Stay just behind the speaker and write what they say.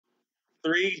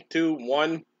3, 2,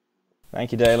 1.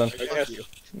 Thank you, Dalen.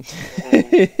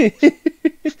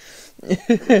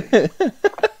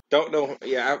 Don't know.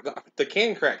 Yeah, the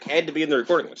can crack had to be in the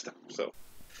recording list. So,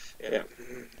 yeah.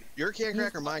 Your can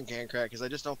crack or mine can crack? Because I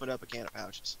just opened up a can of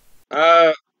pouches.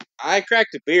 I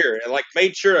cracked a beer and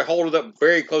made sure to hold it up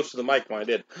very close to the mic when I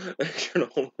did.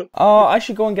 Oh, I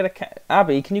should go and get a can.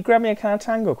 Abby, can you grab me a can of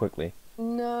Tango quickly?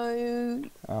 No.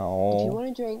 Oh. If you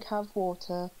want to drink, have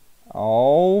water.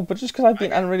 Oh, but just because I've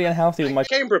been really unhealthy with my... I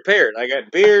came prepared. I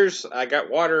got beers. I got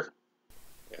water.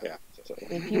 Yeah.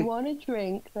 If you want to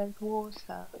drink, there's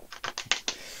water.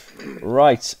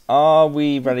 Right. Are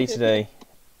we ready today?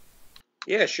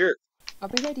 Yeah, sure. I'll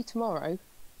be ready tomorrow.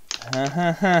 I've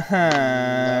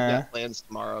got plans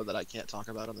tomorrow that I can't talk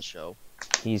about on the show.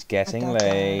 He's getting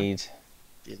laid.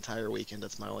 The entire weekend,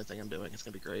 that's my only thing I'm doing. It's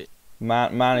going to be great.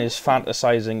 Man is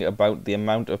fantasizing about the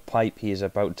amount of pipe he is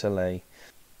about to lay.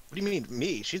 What do you mean,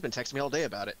 me? She's been texting me all day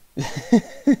about it.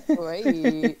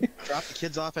 Great. Drop the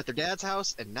kids off at their dad's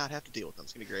house and not have to deal with them.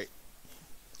 It's going to be great.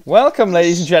 Welcome,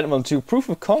 ladies and gentlemen, to Proof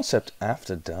of Concept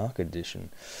After Dark Edition.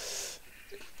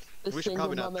 We should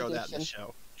probably not throw that in the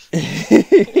show.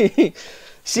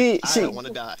 See, I don't want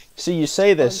to die. See, you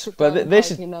say this, but this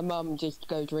is... their mum just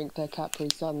go drink their Capri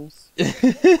Suns.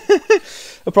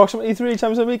 Approximately 3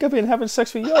 times a week I've been having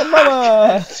sex with your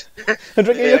mama! And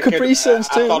drinking your Capri Suns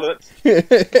too! I'm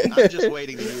just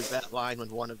waiting to use that line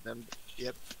with one of them.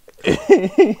 Yep.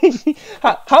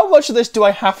 How much of this do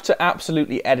I have to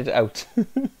absolutely edit out?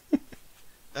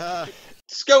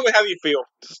 Just go with how you feel.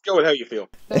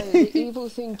 The evil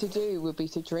thing to do would be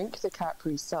to drink the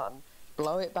Capri Sun,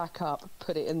 blow it back up,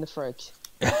 put it in the fridge.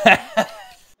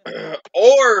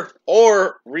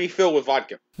 or refill with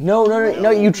vodka. No.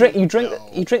 You drink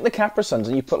the Capri Suns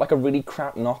and you put like a really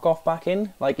crap knockoff back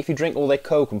in. Like if you drink all their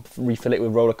Coke and refill it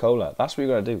with Rola Cola, that's what you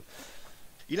gotta do.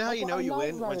 You know how you know you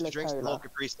win when you drink the whole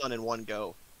Capri Sun in one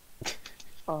go.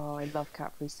 Oh, I love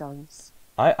Capri Suns.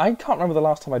 I can't remember the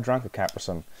last time I drank a Capri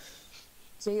Sun.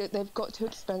 See, they've got too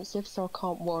expensive, so I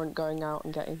can't warrant going out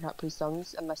and getting Capri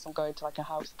Suns unless I'm going to like a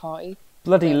house party.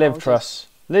 Bloody Liv Truss.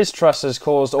 Liz Truss has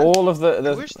caused all of the...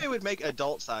 I wish they would make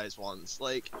adult-sized ones.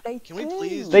 Like, can we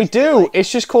please... They do!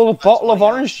 It's just called a bottle of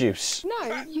orange juice.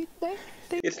 No,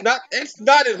 It's not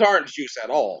as orange juice at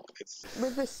all. It's...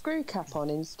 With the screw cap on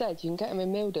instead, you can get them in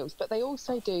meal deals, but they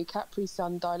also do Capri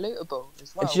Sun dilutable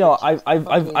as well. Do you know,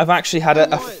 I've actually had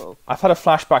I've had a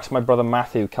flashback to my brother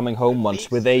Matthew coming home once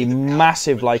with a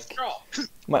massive, like...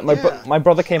 My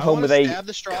brother came home with a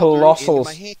colossal...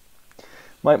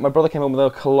 My brother came home with a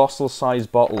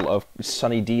colossal-sized bottle of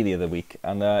Sunny D the other week,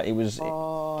 and it was...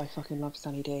 Oh, I fucking love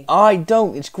Sunny D. I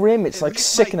don't. It's grim. It's like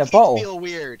sick in a bottle. Feel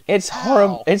weird. It's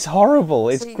horrible. It's horrible.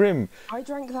 It's grim. I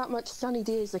drank that much Sunny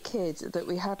D as a kid that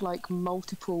we had like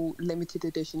multiple limited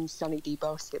edition Sunny D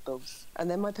basketballs, and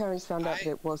then my parents found out that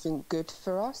it wasn't good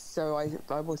for us, so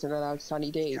I wasn't allowed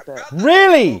Sunny D. But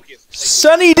really,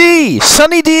 Sunny D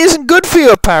isn't good for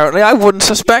you. Apparently, I wouldn't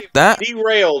suspect that.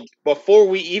 Derailed before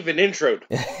we even introed.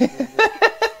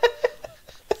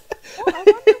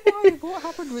 What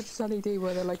happened with Sunny D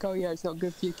where they're like, oh yeah, it's not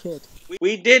good for your kid?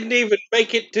 We didn't even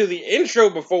make it to the intro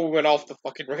before we went off the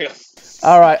fucking rails.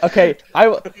 Alright, okay.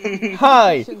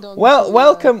 Hi.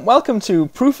 Welcome to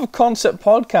Proof of Concept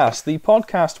Podcast, the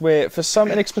podcast where, for some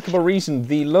inexplicable reason,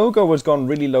 the logo has gone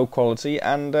really low quality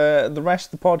and the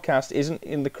rest of the podcast isn't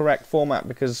in the correct format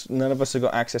because none of us have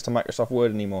got access to Microsoft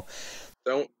Word anymore.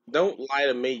 Don't lie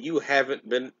to me. You haven't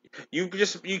been. You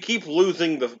keep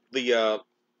losing the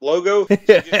logo.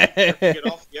 Get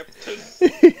off the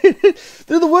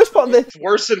episode. The worst part of it's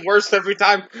worse and worse every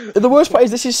time. The worst part is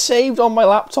this is saved on my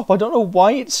laptop. I don't know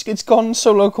why it's gone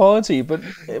so low quality, but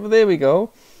there we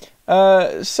go.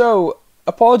 So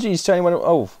apologies to anyone.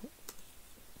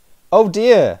 Oh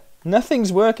dear,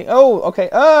 nothing's working. Oh, okay.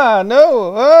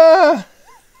 No.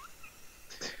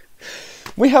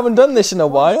 We haven't done this in a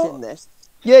while.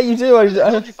 Yeah, you do. How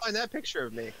did you find that picture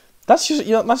of me? That's just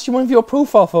that's one of your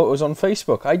profile photos on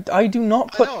Facebook. I do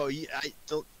not put. I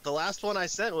know. The last one I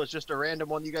sent was just a random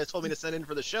one you guys told me to send in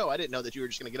for the show. I didn't know that you were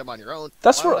just going to get them on your own.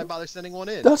 Why would I bother sending one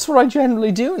in? That's what I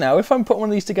generally do now. If I'm putting one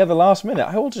of these together last minute,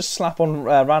 I will just slap on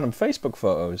random Facebook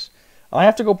photos. I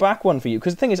have to go back one for you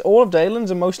because the thing is, all of Dalen's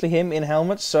are mostly him in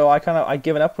helmets, so I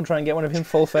given up on trying to get one of him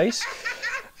full face.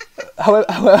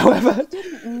 However,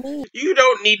 you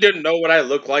don't need to know what I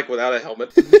look like without a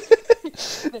helmet.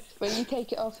 When you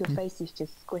take it off, your face is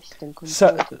just squished and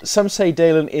contorted. Some say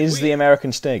Dalen is the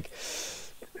American Stig.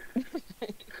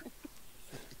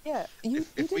 Yeah,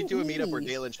 if we do a meetup where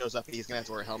Dalen shows up, he's gonna have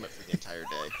to wear a helmet for the entire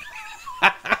day.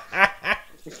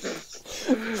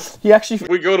 He actually.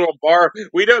 We go to a bar.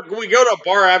 We go to a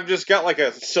bar. I've just got like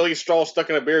a silly straw stuck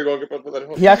in a beer.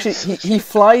 Going. He actually he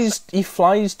flies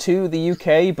to the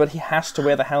UK, but he has to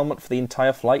wear the helmet for the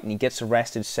entire flight, and he gets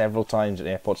arrested several times at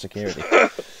airport security.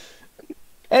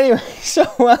 Anyway,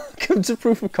 so welcome to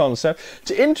Proof of Concept.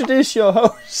 To introduce your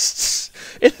hosts,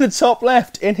 in the top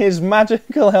left, in his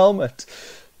magical helmet,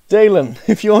 Dalen,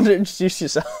 if you want to introduce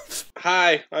yourself.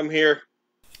 Hi, I'm here.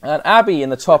 And Abby in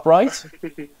the top right.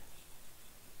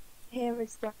 Here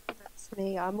is that's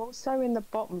me. I'm also in the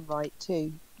bottom right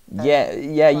too. Yeah.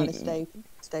 You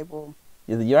stay warm.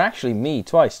 You're actually me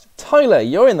twice. Tyler,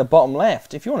 you're in the bottom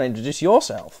left. If you want to introduce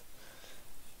yourself.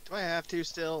 Do I have to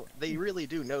still? They really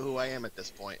do know who I am at this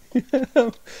point.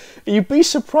 You'd be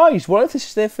surprised. What if this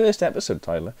is their first episode,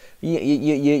 Tyler?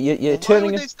 You're turning.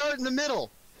 Why would they start in the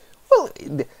middle? Well,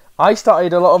 I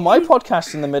started a lot of my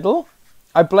podcasts in the middle.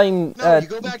 I blame. No, you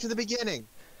go back to the beginning.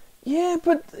 Yeah,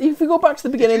 but if we go back to the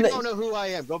beginning... If you don't know who I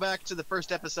am, go back to the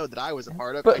first episode that I was a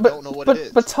part of. I don't know what it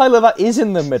is. But Tyler, that is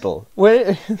in the middle.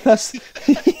 We're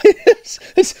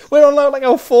on like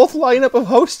our fourth lineup of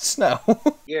hosts now.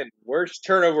 Again, worse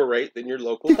turnover rate than your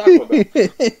local Taco Bell.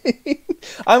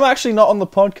 I'm actually not on the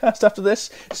podcast after this.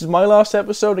 This is my last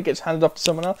episode. It gets handed off to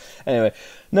someone else. Anyway,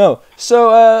 no. So,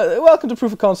 welcome to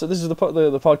Proof of Concept. This is the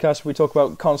podcast where we talk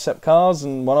about concept cars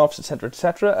and one-offs, etc.,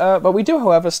 etc. But we do,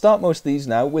 however, start most of these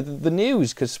now with the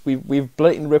news, because we've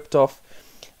blatantly ripped off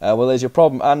well, there's your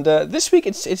problem. And this week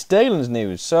it's Dalen's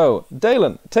news. So,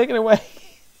 Dalen, take it away.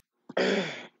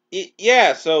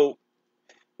 Yeah, so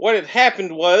what had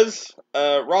happened was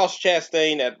Ross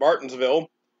Chastain at Martinsville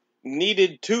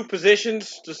needed 2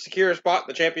 positions to secure a spot in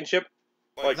the championship.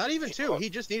 Not even 2. He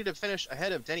just needed to finish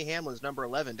ahead of Denny Hamlin's number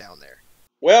 11 down there.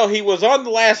 Well, he was on the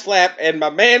last lap, and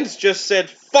my man's just said,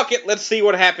 fuck it, let's see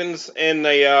what happens in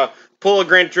a pull a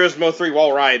Gran Turismo 3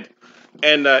 wall ride.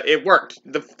 And it worked.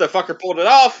 The fucker pulled it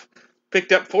off,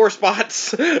 picked up 4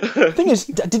 spots. The thing is,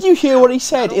 did you hear what he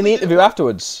said in the interview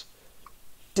afterwards?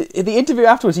 In the interview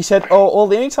afterwards, he said, "Oh,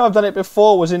 the only time I've done it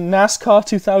before was in NASCAR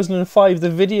 2005, the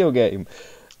video game."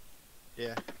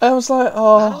 Yeah. I was like,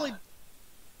 "Oh."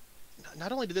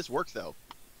 Not only did this work though,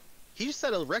 he just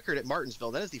set a record at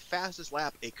Martinsville. That is the fastest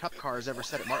lap a Cup car has ever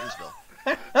set at Martinsville.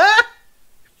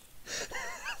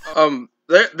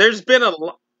 There's been a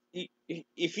lot.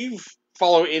 If you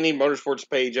follow any motorsports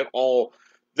page at all,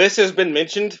 this has been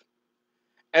mentioned.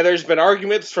 And there's been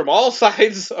arguments from all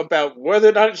sides about whether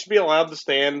or not it should be allowed to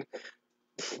stand.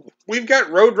 We've got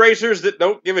road racers that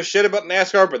don't give a shit about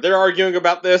NASCAR, but they're arguing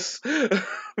about this.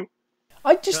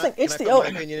 I just think it's the... Can I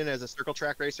put my opinion in as a circle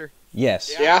track racer?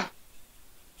 Yes. Yeah.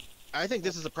 I think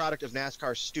this is a product of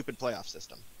NASCAR's stupid playoff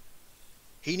system.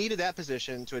 He needed that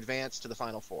position to advance to the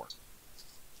Final Four.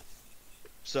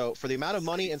 So, for the amount of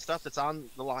money and stuff that's on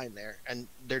the line there, and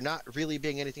they're not really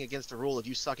being anything against the rule of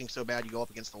you sucking so bad you go up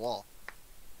against the wall,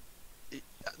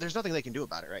 there's nothing they can do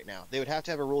about it right now. They would have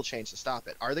to have a rule change to stop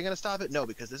it. Are they going to stop it? No,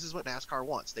 because this is what NASCAR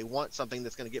wants. They want something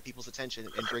that's going to get people's attention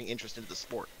and bring interest into the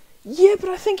sport. Yeah, but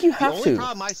I think you have to. The only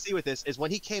problem I see with this is when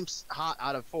he came hot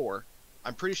out of 4,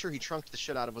 I'm pretty sure he trunked the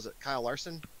shit out of, was it Kyle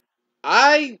Larson?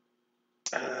 I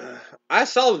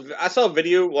saw a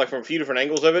video like from a few different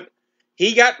angles of it.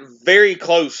 He got very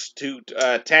close to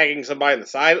tagging somebody in the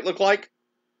side, it looked like.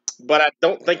 But I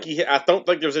don't think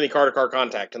there was any car-to-car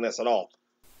contact in this at all.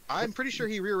 I'm pretty sure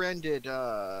he rear-ended,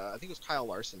 I think it was Kyle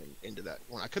Larson into that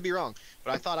one. I could be wrong,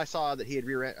 but I thought I saw that he had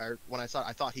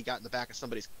I thought he got in the back of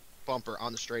somebody's bumper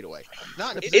on the straightaway.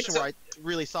 Not in a position where I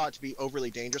really saw it to be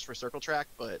overly dangerous for circle track,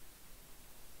 but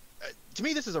to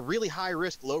me this is a really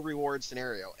high-risk, low-reward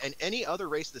scenario. And any other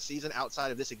race of the season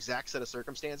outside of this exact set of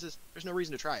circumstances, there's no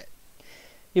reason to try it.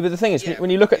 Yeah, but the thing is, when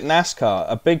you look at NASCAR,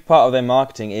 a big part of their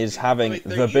marketing is having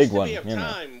the big one.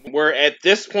 Where at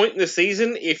this point in the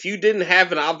season, if you didn't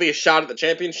have an obvious shot at the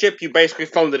championship, you basically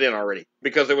phoned it in already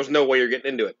because there was no way you're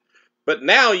getting into it. But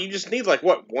now you just need 1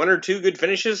 or 2 good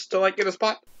finishes to get a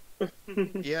spot.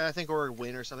 Yeah, I think, or a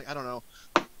win or something. I don't know.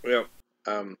 Yeah.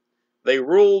 They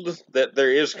ruled that there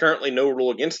is currently no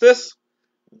rule against this.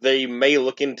 They may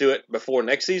look into it before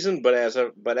next season, but as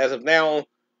of now,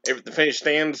 if the finish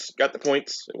stands, got the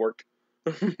points, it worked.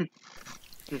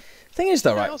 Thing is,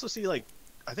 though, right? I also see, I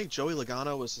think Joey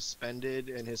Logano was suspended,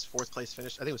 and his 4th place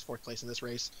finish, I think it was 4th place in this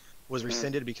race, was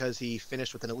rescinded because he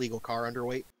finished with an illegal car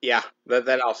underweight. Yeah,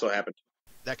 that also happened.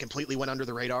 That completely went under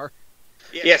the radar.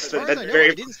 Yes, as far as I know,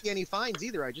 I didn't see any fines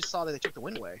either. I just saw that they took the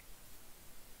win away.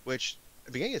 Which, at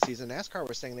the beginning of the season, NASCAR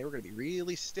was saying they were going to be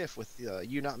really stiff with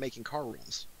you not making car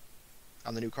rules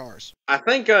on the new cars. I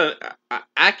think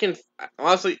I can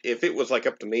honestly, if it was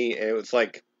up to me, and it was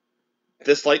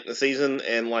this late in the season,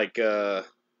 and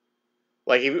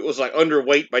Like, if it was, like,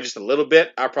 underweight by just a little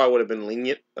bit, I probably would have been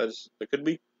lenient, as it could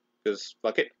be. Because,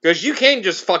 fuck it. Because you can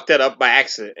just fuck that up by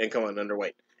accident and come in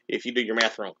underweight if you do your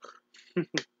math wrong.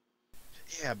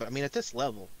 Yeah, but I mean, at this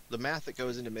level, the math that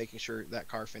goes into making sure that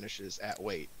car finishes at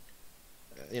weight,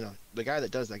 the guy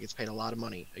that does that gets paid a lot of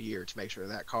money a year to make sure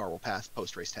that car will pass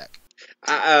post-race tech.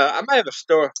 I might have a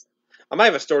story. I might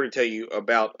have a story to tell you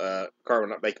about car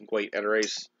not making weight at a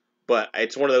race, but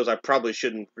it's one of those I probably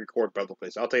shouldn't record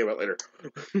publicly. So I'll tell you about it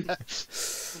later.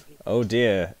 Oh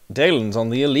dear, Dalen's on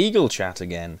the illegal chat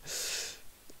again.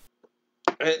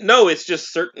 No, it's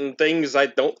just certain things I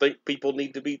don't think people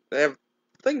need to have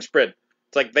things spread.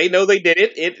 It's like they know they did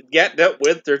it. It got dealt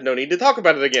with. There's no need to talk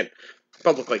about it again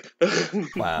publicly.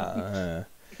 Wow.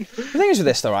 The thing is with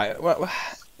this, though, right? Well,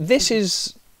 this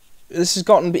has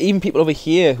gotten even people over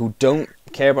here who don't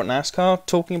care about NASCAR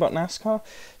talking about NASCAR.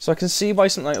 So I can see why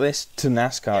something like this to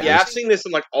NASCAR. Yeah, I've seen this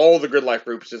in like all the grid life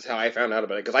groups. Is how I found out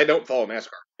about it because I don't follow NASCAR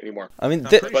anymore. I mean,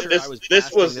 But this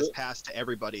was this passed to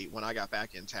everybody when I got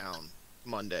back in town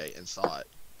Monday and saw it.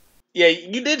 Yeah,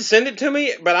 you did send it to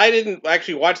me, but I didn't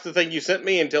actually watch the thing you sent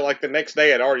me until like the next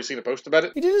day. I'd already seen a post about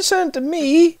it. You didn't send it to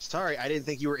me. Sorry, I didn't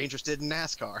think you were interested in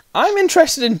NASCAR. I'm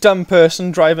interested in dumb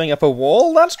person driving up a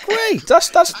wall. That's great.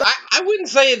 That's. I wouldn't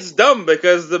say it's dumb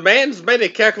because the man's made a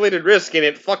calculated risk and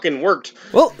it fucking worked.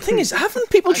 Well, the thing is, haven't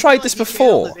people tried this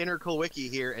before? His inner wiki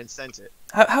here and sent it.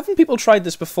 Haven't people tried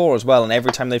this before as well? And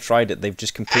every time they've tried it, they've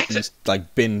just completely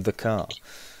like binned the car.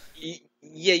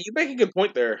 Yeah, you make a good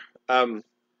point there.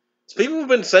 So people have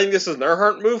been saying this is an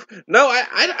Earnhardt move. No,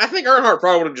 I think Earnhardt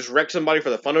probably would have just wrecked somebody for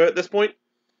the fun of it at this point.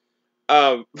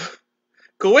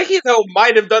 Kawicki though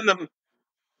might have done the.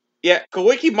 Yeah,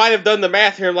 Kawicki might have done the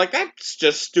math here. I'm like, that's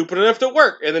just stupid enough to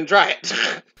work, and then try it.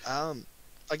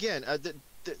 Again,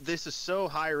 this is so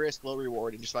high risk, low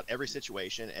reward in just about every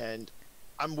situation, and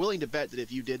I'm willing to bet that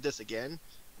if you did this again,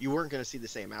 you weren't going to see the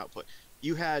same output.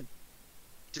 You had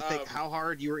to think how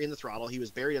hard you were in the throttle. He was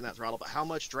buried in that throttle, but how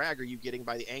much drag are you getting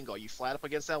by the angle? Are you flat up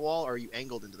against that wall, or are you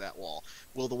angled into that wall?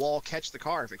 Will the wall catch the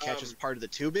car? If it catches part of the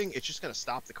tubing, it's just going to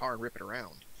stop the car and rip it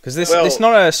around. Because it's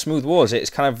not a smooth wall, is it? It's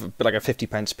kind of like a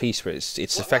 50-pence piece where it's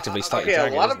effectively slightly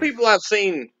dragging. A lot of people I've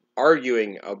seen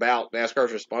arguing about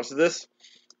NASCAR's response to this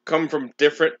come from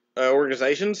different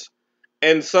organizations,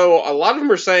 and so a lot of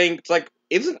them are saying it's like,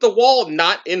 isn't the wall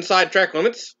not inside track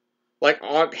limits? Like,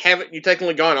 haven't you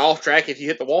technically gone off track if you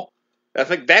hit the wall? I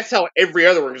think that's how every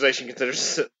other organization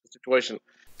considers the situation.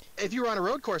 If you were on a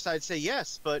road course, I'd say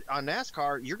yes, but on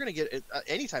NASCAR, you're going to get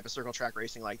any type of circle track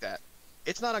racing like that.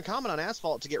 It's not uncommon on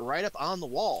asphalt to get right up on the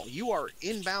wall. You are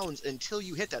inbounds until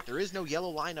you hit that. There is no yellow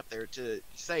line up there to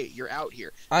say you're out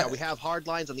here. Now, we have hard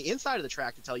lines on the inside of the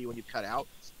track to tell you when you've cut out.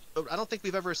 But I don't think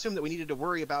we've ever assumed that we needed to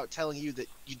worry about telling you that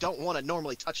you don't want to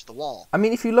normally touch the wall. I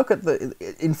mean, if you look at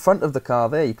in front of the car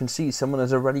there, you can see someone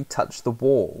has already touched the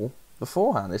wall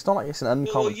beforehand. It's not like it's an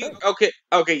uncommon thing.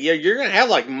 Okay, yeah, you're gonna have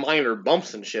like minor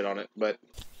bumps and shit on it, but.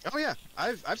 Oh yeah,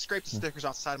 I've scraped the stickers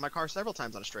off the side of my car several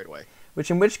times on a straightaway.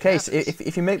 In which case,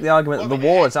 if you make the argument that the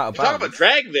wall is out of bounds. Talk about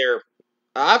drag there.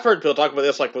 I've heard people talk about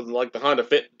this like with like the Honda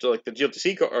Fit, like the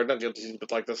GLTC car, or not GLTC, but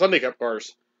like the Sunday Cup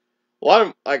cars. A lot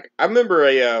of like I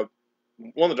remember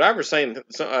one of the drivers saying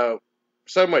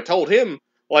somebody told him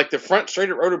like the front straight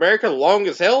at Road America long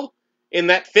as hell in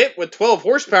that Fit with 12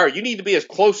 horsepower, you need to be as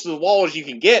close to the wall as you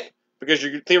can get because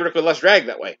you're theoretically less drag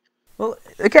that way. Well,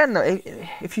 again,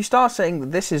 if you start saying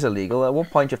that this is illegal, at what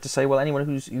point you have to say, well, anyone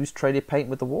who's traded paint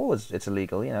with the wall it's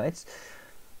illegal. You know, it's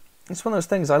one of those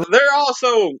things. They're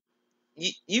also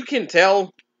you can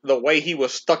tell the way he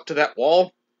was stuck to that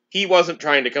wall. He wasn't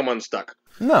trying to come unstuck.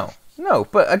 No,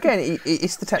 but again,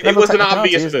 it's the it was an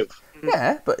obvious move.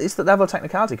 Yeah, but it's the level of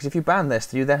technicality, because if you ban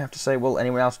this, you then have to say, well,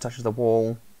 anyone else who touches the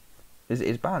wall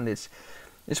is banned.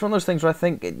 It's one of those things where I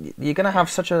think you're going to have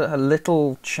such a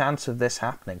little chance of this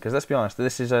happening, because let's be honest,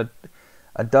 this is a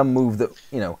dumb move that,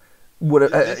 would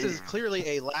have... this is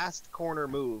clearly a last corner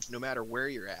move, no matter where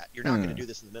you're at. You're not going to do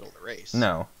this in the middle of the race.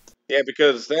 No. Yeah,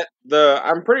 because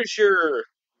I'm pretty sure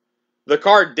the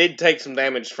car did take some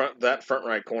damage from that front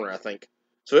right corner, I think.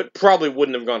 So it probably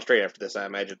wouldn't have gone straight after this, I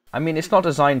imagine. I mean, it's not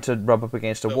designed to rub up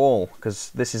against a wall, because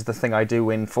this is the thing I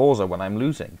do in Forza when I'm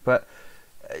losing. But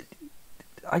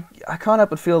I can't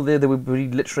help but feel there would be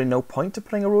literally no point to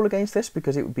putting a rule against this,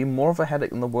 because it would be more of a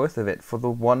headache than the worth of it for the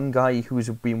one guy who's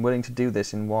been willing to do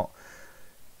this in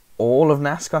all of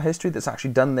NASCAR history that's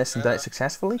actually done this and done it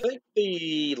successfully. I think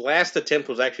the last attempt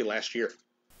was actually last year.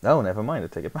 Oh, never mind. I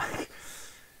take it back.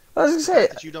 I was going to say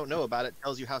that you don't know about it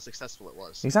tells you how successful it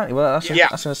was. Exactly. Well, that's what I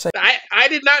was going to say. I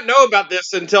did not know about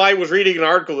this until I was reading an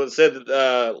article that said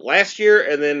last year,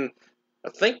 and then I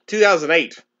think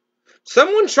 2008.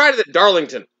 Someone tried it at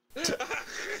Darlington.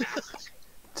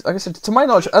 Like I said, to my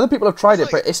knowledge, other people have tried it,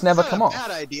 but it's never come off. It's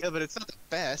not a bad idea, but it's not the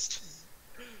best.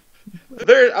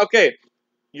 Okay,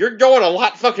 you're going a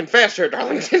lot fucking faster at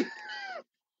Darlington.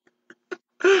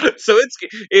 So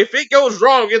if it goes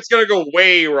wrong, it's gonna go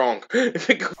way wrong.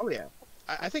 Oh yeah,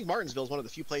 I think Martinsville is one of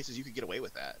the few places you could get away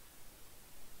with that.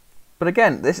 But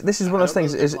again, this is one of those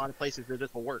things. Is a lot of places where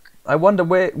this will work. I wonder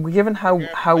where, given how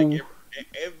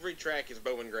every track is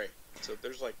Bowman Gray, so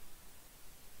there's like.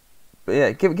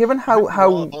 Yeah, given how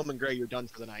Bowman Gray, you're done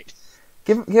for the night.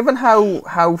 Given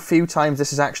how few times this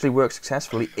has actually worked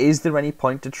successfully, is there any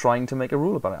point to trying to make a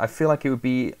rule about it? I feel like it would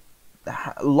be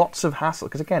lots of hassle.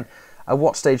 Because again, at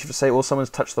what stage if you say, well, someone's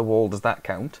touched the wall, does that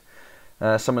count?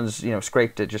 Someone's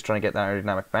scraped it, just trying to get that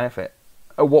aerodynamic benefit.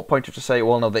 At what point do you have to say,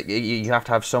 well, no, you have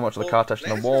to have so much of the car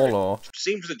touching the wall, or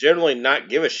seems to generally not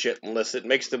give a shit unless it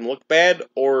makes them look bad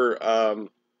or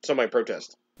somebody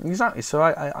protest. Exactly. So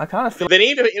I kind of feel. Then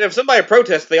even if somebody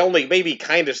protests, they only maybe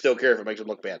kind of still care if it makes them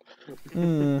look bad.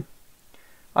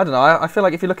 I don't know. I feel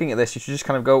like if you're looking at this, you should just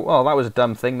kind of go, "Oh, that was a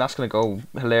dumb thing. That's going to go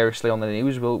hilariously on the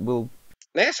news." We'll.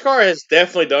 NASCAR has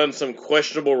definitely done some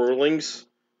questionable rulings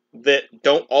that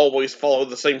don't always follow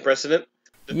the same precedent.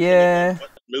 Yeah. What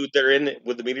mood they're in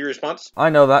with the media response. I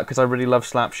know that because I really love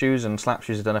Slap Shoes, and Slap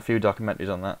Shoes have done a few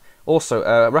documentaries on that.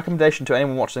 Also, recommendation to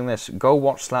anyone watching this: go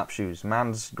watch Slap Shoes.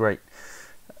 Man's great.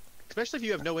 Especially if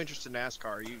you have no interest in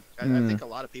NASCAR, I think a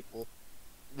lot of people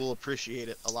will appreciate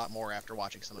it a lot more after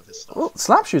watching some of his stuff. Well,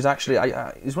 Slap Shoes actually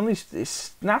is one of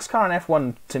these. NASCAR and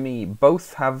F1 to me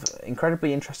both have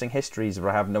incredibly interesting histories, but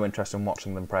I have no interest in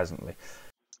watching them presently.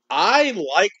 I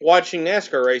like watching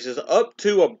NASCAR races up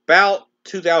to about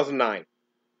 2009.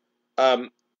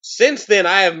 Since then,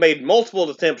 I have made multiple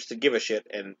attempts to give a shit,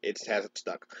 and it hasn't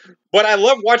stuck. But I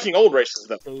love watching old races,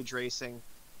 though. Stage racing.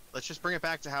 Let's just bring it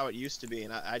back to how it used to be,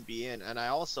 and I'd be in. And I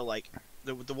also like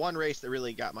the one race that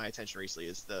really got my attention recently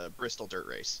is the Bristol Dirt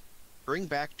Race. Bring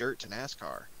back dirt to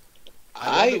NASCAR.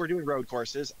 I love that we're doing road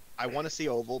courses. I want to see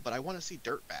oval, but I want to see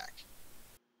dirt back.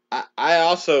 I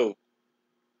also,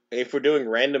 if we're doing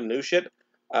random new shit,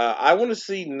 I want to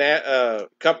see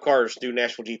Cup cars do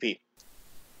Nashville GP.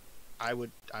 I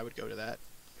would go to that.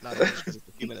 Not only because it's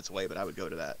a few minutes away, but I would go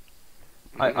to that.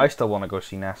 I still want to go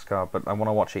see NASCAR, but I want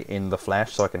to watch it in the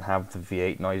flesh so I can have the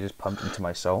V8 noises pumped into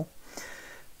my soul.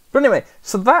 But anyway,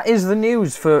 so that is the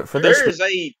news for this. There is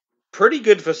a pretty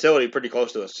good facility pretty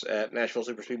close to us at Nashville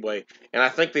Superspeedway, and I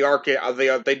think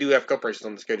they do have cup races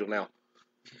on the schedule now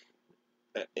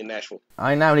in Nashville.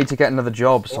 I now need to get another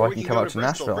job so I can come out to Bristol.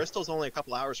 Nashville. Bristol's only a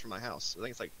couple hours from my house. I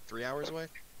think it's like 3 hours away.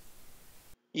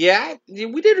 Yeah,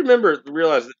 we did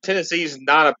realize that Tennessee's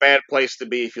not a bad place to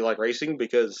be if you like racing,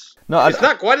 because it's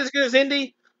not quite as good as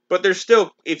Indy, but there's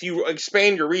still, if you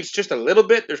expand your reach just a little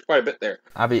bit, there's quite a bit there.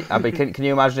 Abby, can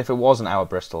you imagine if it wasn't our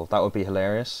Bristol? That would be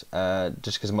hilarious,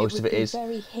 just because most of it is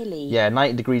very hilly. Yeah,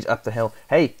 90 degrees up the hill.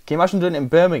 Hey, can you imagine doing it in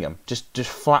Birmingham? Just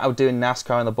flat out doing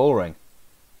NASCAR in the bullring.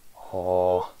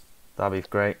 Oh, that'd be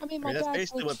great. I mean, my dad did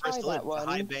try that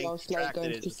one whilst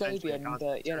going to Sabian,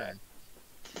 but you know.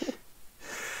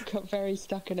 Got very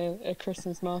stuck in a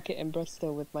Christmas market in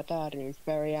Bristol with my dad, and he was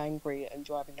very angry and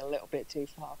driving a little bit too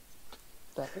fast.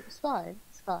 But it was fine.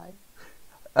 It's fine.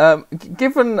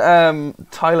 Given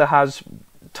Tyler has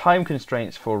time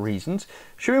constraints for reasons,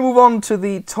 should we move on to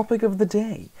the topic of the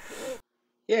day?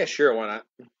 Yeah, sure, why not?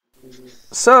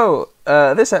 So,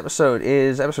 this episode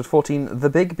is episode 14, The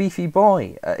Big Beefy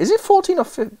Boy. Is it 14 or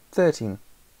 13?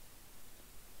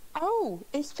 Oh,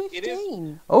 it's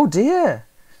 15. Oh dear.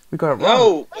 We got it wrong.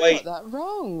 Oh, wait. I got that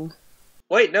wrong.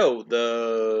 Wait, no,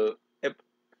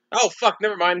 oh, fuck,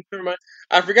 never mind.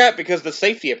 I forgot because the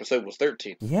safety episode was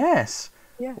 13. Yes.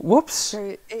 Yeah. Whoops.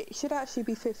 So it should actually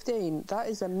be 15. That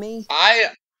is a me.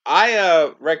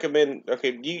 I recommend,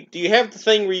 okay, do you have the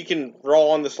thing where you can draw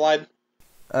on the slide?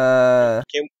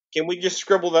 Can we just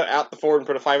scribble that out the forward and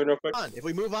put a 5 in real quick? If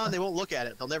we move on, they won't look at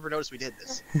it. They'll never notice we did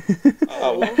this.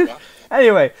 Oh, well.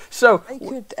 Anyway, so I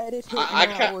could edit it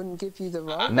now and give you the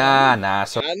right. Nah.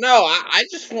 So no,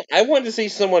 I wanted to see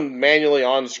someone manually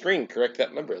on screen correct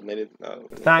that number, and they didn't.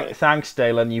 Thanks,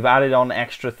 Dalen. You've added on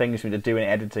extra things for me to do in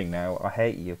editing now. I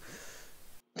hate you.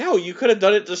 No, you could have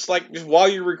done it just while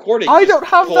you're recording. I don't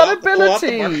have that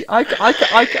ability.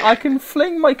 I can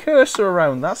fling my cursor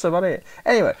around. That's about it.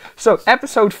 Anyway, so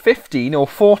episode 15 or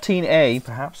 14A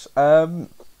perhaps.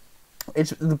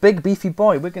 It's The Big Beefy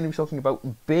Boy. We're going to be talking about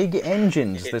big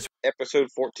engines. This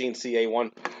episode 14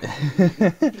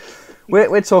 CA1.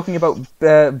 We're talking about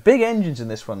big engines in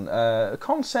this one.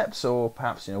 Concepts or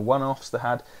perhaps one-offs that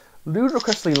had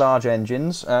ludicrously large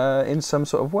engines in some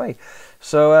sort of way.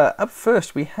 So up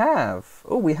first we have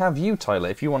you, Tyler.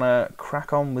 If you want to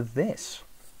crack on with this.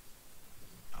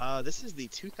 This is the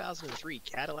 2003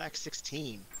 Cadillac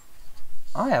 16.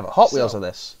 I have a Hot Wheels of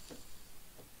this.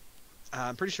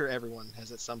 I'm pretty sure everyone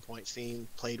has at some point seen,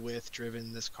 played with,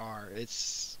 driven this car.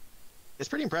 It's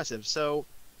pretty impressive. So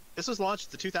this was launched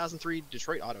at the 2003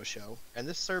 Detroit Auto Show, and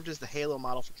this served as the halo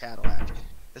model for Cadillac.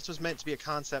 This was meant to be a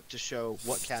concept to show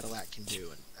what Cadillac can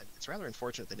do, and it's rather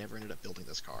unfortunate they never ended up building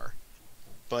this car.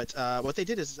 But what they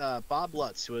did is Bob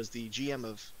Lutz, who was the GM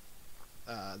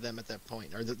of them at that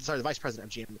point, or the vice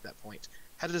president of GM at that point,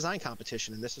 had a design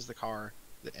competition, and this is the car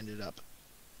that ended up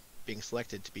being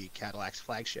selected to be Cadillac's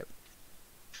flagship.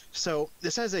 So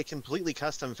this has a completely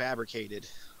custom fabricated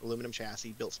aluminum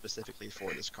chassis built specifically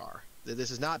for this car. This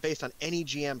is not based on any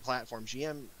GM platform.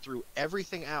 GM threw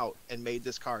everything out and made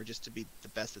this car just to be the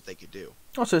best that they could do.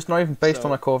 Oh, so it's not even based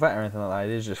on a Corvette or anything like that.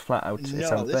 It is just flat out its own thing.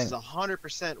 No, this is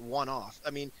 100% one-off. I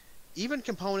mean, even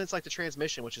components like the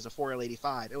transmission, which is a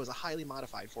 4L85, it was a highly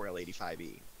modified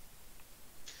 4L85E.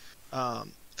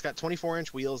 It's got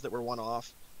 24-inch wheels that were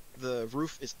one-off. The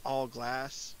roof is all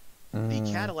glass. The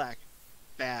Cadillac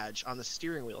badge on the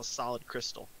steering wheel is solid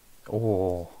crystal.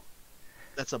 Oh.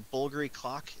 That's a Bulgari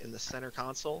clock in the center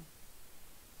console.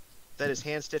 That is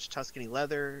hand-stitched Tuscany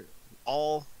leather,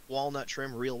 all walnut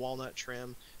trim, real walnut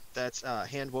trim. That's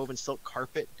hand-woven silk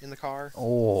carpet in the car.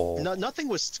 Oh. Nothing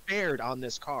was spared on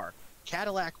this car.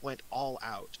 Cadillac went all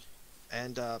out.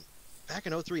 And back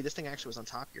in 03, this thing actually was on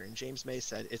Top Gear, and James May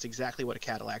said it's exactly what a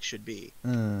Cadillac should be.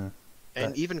 And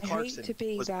even Clarkson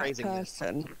was praising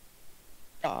person.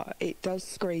 It does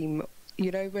scream.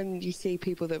 You know when you see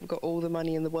people that have got all the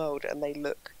money in the world and they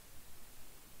look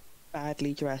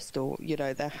badly dressed, or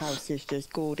their house is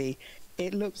just gaudy.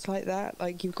 It looks like that.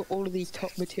 Like you've got all of these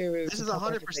top materials. This is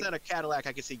 100% a Cadillac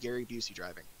I could see Gary Busey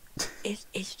driving.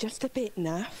 It's just a bit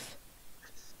naff.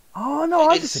 Oh no,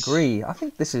 I disagree. I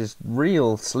think this is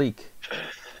real sleek.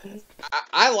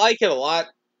 I like it a lot.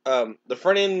 The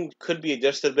front end could be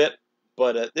adjusted a bit,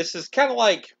 but this is kind of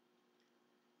like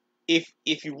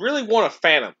if you really want a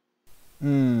Phantom,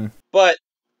 but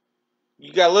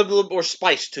you got a little bit more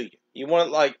spice to you. You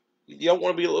want you don't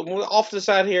want to be a little more off to the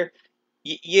side here.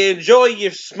 You enjoy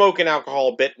your smoking alcohol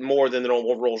a bit more than the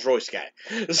normal Rolls Royce guy.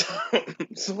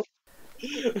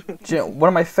 One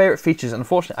of my favorite features,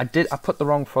 unfortunately, I put the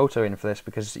wrong photo in for this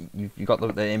because you got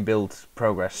the in-build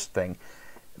progress thing.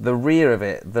 The rear of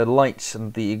it, the lights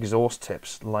and the exhaust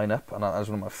tips line up, and that's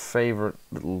one of my favorite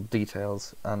little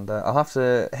details. And I'll have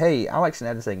to, hey, Alex in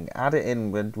editing, add it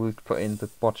in when we put in the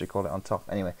what you call it on top.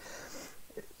 Anyway,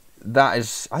 that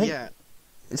is, I think,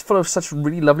 it's full of such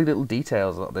really lovely little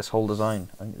details. This whole design,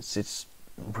 and it's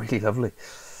really lovely.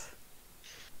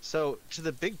 So to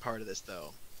the big part of this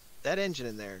though. That engine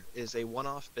in there is a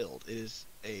one-off build. It is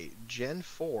a Gen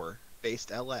 4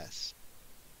 based LS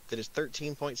that is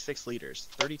 13.6 liters,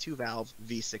 32 valve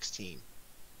V16.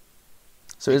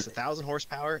 So it's 1,000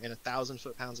 horsepower and 1,000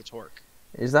 foot-pounds of torque.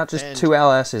 Is that just two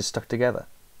LSs stuck together?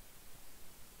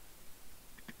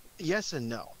 Yes and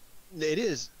no. It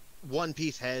is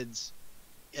one-piece heads,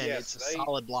 and it's a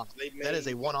solid block. That is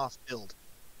a one-off build.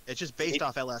 It's just based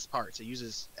off LS parts. It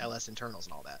uses LS internals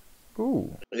and all that.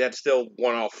 Ooh. That's still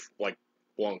one-off,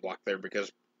 long block there because...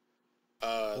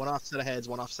 one-off set of heads,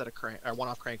 one-off set of crank, or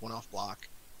one-off crank, one-off block.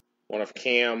 One-off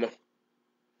cam.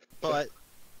 But,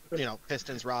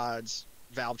 pistons, rods,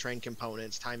 valve train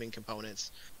components, timing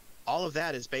components, all of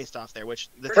that is based off there, which...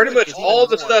 Pretty much all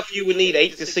the stuff you would need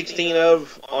 8 to 16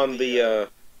 of on the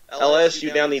LS,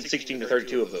 you now need 16 to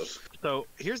 32 of those. So,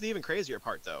 here's the even crazier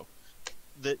part, though.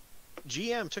 The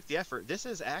GM took the effort. This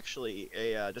is actually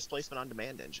a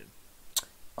displacement-on-demand engine.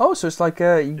 Oh, so it's like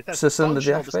a cylinder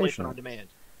deactivation. On demand.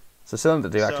 It's a cylinder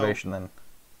deactivation then.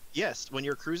 Yes, when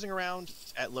you're cruising around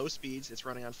at low speeds, it's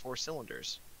running on 4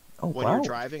 cylinders. Oh, when you're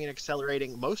driving and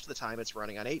accelerating, most of the time it's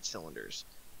running on 8 cylinders.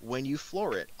 When you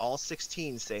floor it, all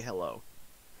 16 say hello.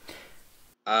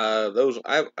 Those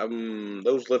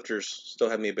lifters still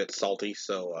have me a bit salty,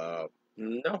 so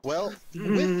no. Well,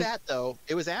 with that though,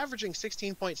 it was averaging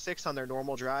 16.6 on their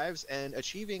normal drives and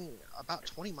achieving about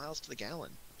 20 miles to the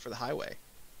gallon for the highway.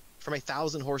 From a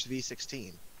 1,000 horse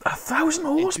V16. 1,000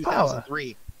 horsepower?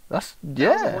 2003. That's,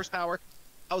 1,000 horsepower,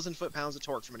 1,000 foot-pounds of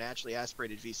torque from a naturally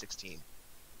aspirated V16.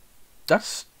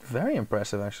 That's very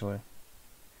impressive, actually.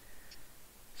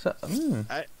 So,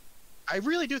 I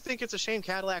really do think it's a shame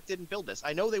Cadillac didn't build this.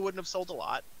 I know they wouldn't have sold a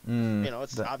lot.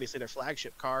 It's obviously their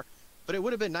flagship car. But it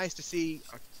would have been nice to see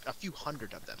a few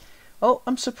hundred of them. Well,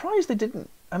 I'm surprised they didn't.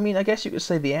 I mean, I guess you could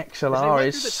say the XLR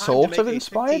is sort of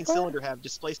inspired by it. cylinder have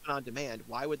displacement on demand.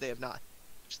 Why would they have not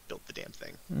just built the damn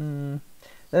thing.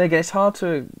 Then again, it's hard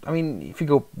to. I mean, if you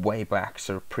go way back,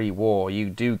 sort of pre-war, you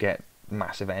do get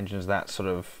massive engines that sort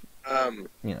of,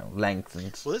 length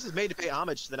and. Well, this is made to pay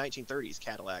homage to the 1930s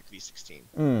Cadillac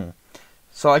V16.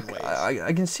 So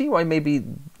I can see why maybe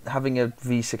having a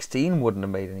V16 wouldn't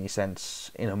have made any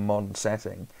sense in a modern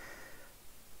setting.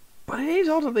 But it is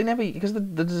odd that they never, because the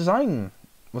design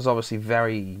was obviously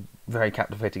very, very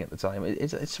captivating at the time.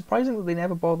 It's surprising that they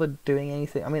never bothered doing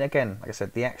anything. I mean, again, like I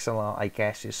said, the XLR, I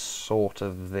guess, is sort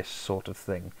of this sort of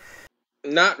thing.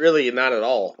 Not really, not at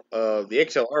all. The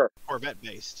XLR Corvette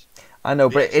based. I know,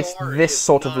 but it's this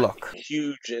sort of look.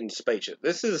 Huge and spacious.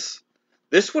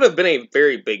 This would have been a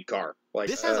very big car. Like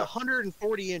this has a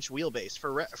 140-inch wheelbase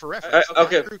for reference.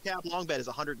 Okay. Crew cab long bed is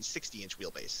a 160-inch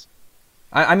wheelbase.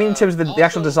 I mean, in terms of the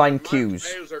actual design cues.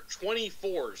 Those are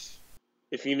 24s.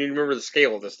 If you need to remember the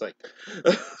scale of this thing.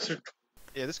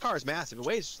 Yeah, this car is massive. It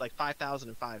weighs like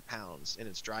 5,005 pounds in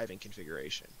its driving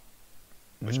configuration.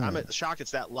 Which I'm shocked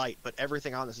it's that light, but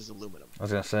everything on this is aluminum. I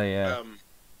was gonna say, yeah.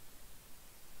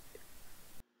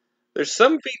 There's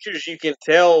some features you can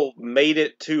tell made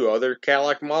it to other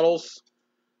Cadillac models,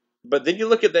 but then you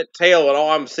look at that tail and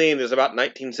all I'm seeing is about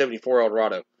 1974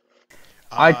 Eldorado.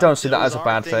 I don't see that as a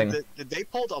bad thing. They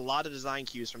pulled a lot of design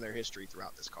cues from their history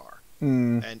throughout this car,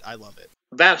 and I love it.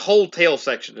 That whole tail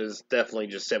section is definitely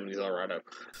just 70s Eldorado.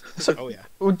 So, oh yeah.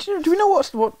 Do we know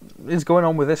what is going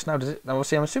on with this now? Does it?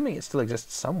 Obviously, I'm assuming it still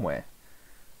exists somewhere.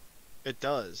 It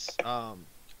does.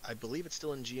 I believe it's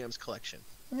still in GM's collection.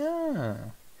 Yeah.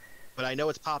 But I know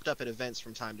it's popped up at events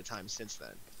from time to time since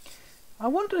then. I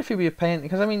wonder if he'd be a pain,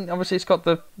 because I mean, obviously it's got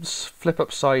the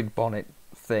flip-up side bonnet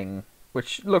thing,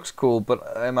 which looks cool,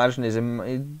 but I imagine is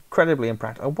incredibly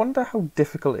impractical. I wonder how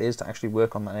difficult it is to actually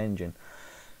work on that engine.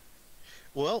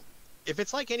 Well, if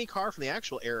it's like any car from the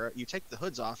actual era, you take the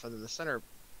hoods off and then the center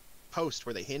post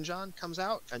where they hinge on comes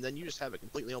out, and then you just have a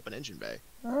completely open engine bay.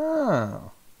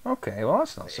 Oh, okay. Well,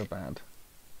 that's not so bad.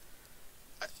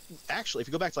 Actually, if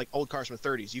you go back to like old cars from the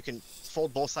 30s, you can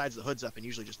fold both sides of the hoods up and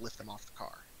usually just lift them off the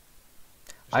car.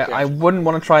 I wouldn't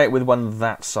want to try it with one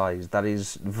that size. That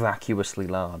is vacuously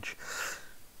large.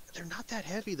 They're not that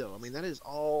heavy, though. I mean, that is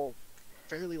all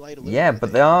fairly light aluminum. Yeah,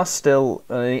 but they are still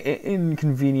an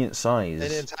inconvenient size.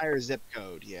 An entire zip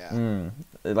code, yeah.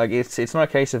 Like, it's not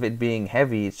a case of it being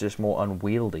heavy, it's just more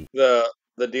unwieldy. The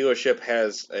dealership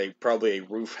has probably a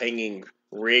roof-hanging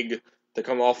rig to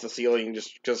come off the ceiling,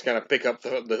 just kind of pick up the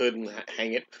hood and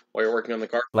hang it while you're working on the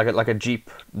car. Like a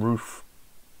Jeep roof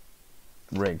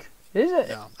rig. Is it?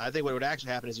 No, I think what would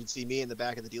actually happen is you'd see me in the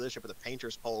back of the dealership with a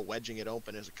painter's pole wedging it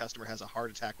open as a customer has a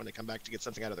heart attack when they come back to get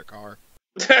something out of their car.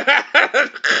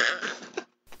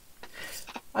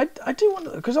 I do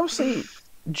wonder, because obviously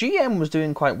GM was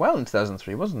doing quite well in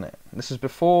 2003, wasn't it? This is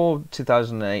before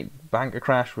 2008 banker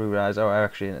crash. We realized,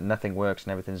 actually nothing works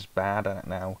and everything's bad at it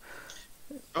now.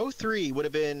 03 would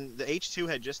have been, the H2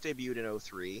 had just debuted in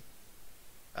 03.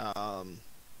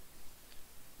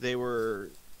 They were,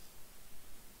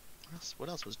 what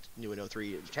else was new in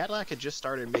 03? Cadillac had just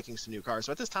started making some new cars.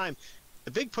 So at this time,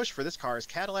 the big push for this car is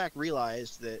Cadillac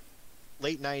realized that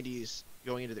late 90s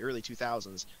going into the early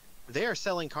 2000s, they are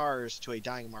selling cars to a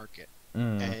dying market.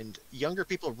 And younger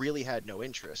people really had no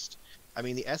interest. I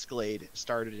mean, the Escalade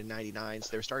started in 99, so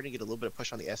they were starting to get a little bit of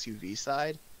push on the SUV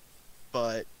side.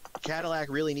 But Cadillac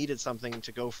really needed something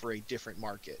to go for a different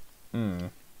market.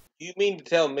 You mean to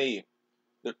tell me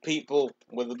that people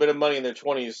with a bit of money in their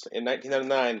 20s in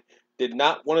 1999 did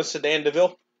not want a sedan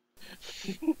DeVille?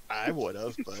 I would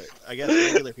have, but I guess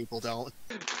regular people don't.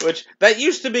 Which, that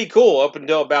used to be cool up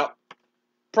until about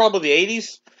probably the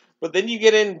 80s. But then you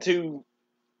get into,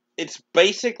 it's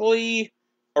basically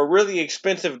a really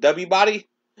expensive W body.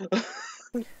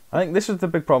 I think this is the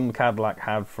big problem Cadillac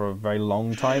had for a very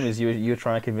long time, is you're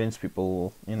trying to convince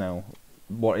people,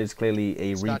 what is clearly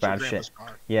a rebadged Chevy.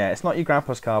 Yeah, it's not your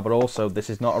grandpa's car, but also this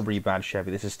is not a rebadged Chevy.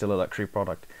 This is still a luxury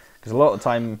product. Because a lot of the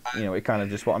time, it kind of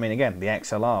just, again, the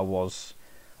XLR was,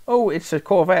 it's a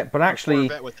Corvette, but actually...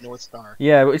 Corvette with North Star.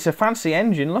 Yeah, it's a fancy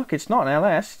engine. Look, it's not an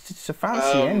LS. It's a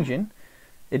fancy engine.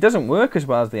 It doesn't work as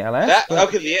well as the LS.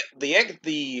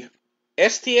 The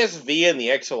STS-V and the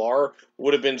XLR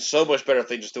would have been so much better if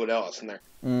they just threw an LS in there.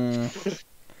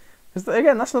 Because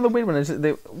again, that's another weird one. Is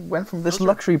they went from this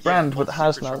luxury brand, but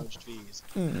has now.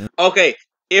 Okay,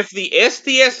 if the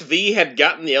STS-V had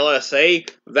gotten the LSA,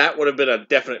 that would have been a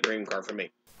definite dream car for me.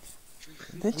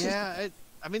 Yeah,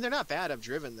 I mean, they're not bad. I've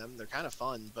driven them. They're kind of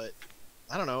fun, but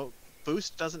I don't know.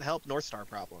 Boost doesn't help North Star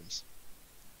problems.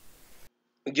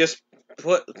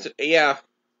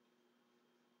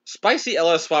 Spicy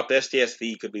LS swapped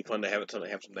STSV could be fun to have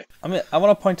someday. I mean, I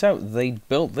want to point out they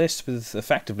built this with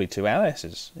effectively 2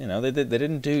 LSs. You know, they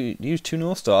didn't use 2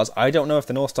 North Stars. I don't know if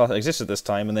the North Star existed this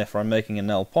time, and therefore I'm making a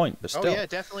null point. But still, Oh yeah, it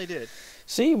definitely did.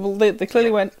 See, well, they clearly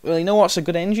went. Well, you know what's a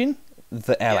good engine?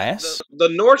 The LS. The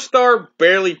North Star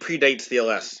barely predates the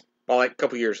LS by like a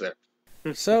couple years there.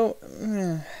 So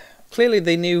clearly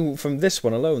they knew from this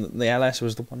one alone that the LS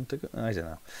was the one to go. I don't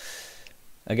know.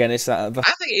 Again, it's that. I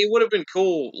think it would have been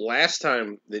cool last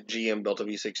time that GM built a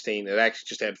V16. It actually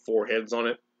just had 4 heads on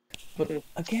it. But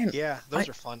again, Yeah, those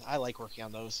are fun. I like working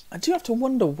on those. I do have to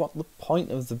wonder what the point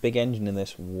of the big engine in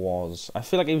this was. I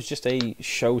feel like it was just a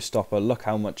showstopper. Look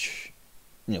how much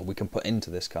we can put into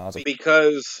this car.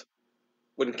 Because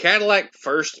when Cadillac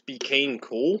first became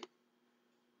cool,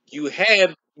 you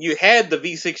had the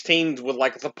V16s with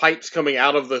like the pipes coming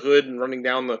out of the hood and running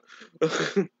down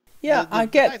the. Yeah, I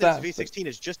get that. The V16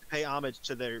 is just to pay homage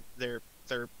to their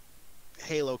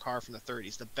Halo car from the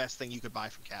 30s, the best thing you could buy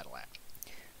from Cadillac.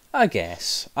 I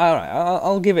guess. All right,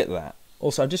 I'll give it that.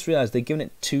 Also, I just realised they've given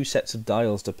it 2 sets of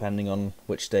dials depending on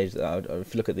which stage.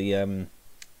 If you look at the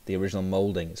original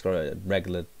moulding, it's got a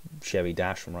regular Chevy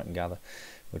dash from what I can gather,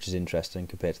 which is interesting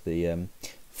compared to the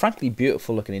frankly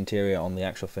beautiful looking interior on the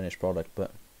actual finished product. But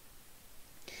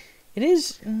it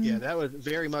is. Yeah, that was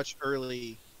very much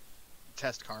early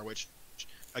test car, which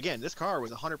again, this car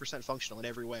was 100% functional in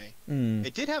every way.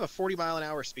 It did have a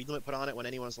 40-mile-an-hour speed limit put on it when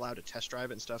anyone was allowed to test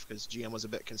drive it and stuff, because GM was a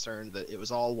bit concerned that it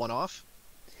was all one-off.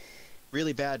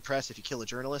 Really bad press if you kill a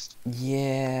journalist.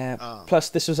 Yeah. Plus,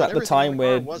 this was at the time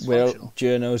where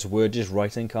journos were just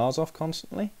writing cars off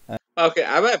constantly. Okay,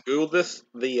 I might Google this.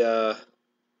 The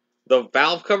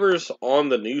valve covers on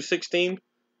the new 16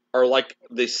 are like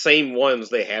the same ones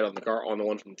they had on the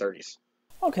ones from the 30s.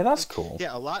 Okay, that's cool.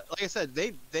 Yeah, a lot. Like I said,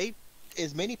 they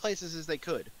as many places as they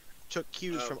could took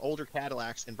cues from older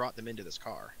Cadillacs and brought them into this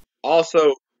car.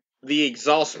 Also, the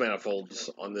exhaust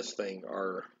manifolds on this thing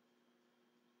are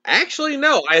actually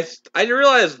no. I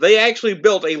realized they actually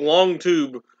built a long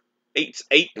tube 8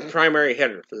 primary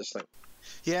header for this thing.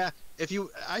 Yeah,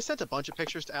 I sent a bunch of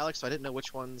pictures to Alex, so I didn't know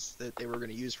which ones that they were going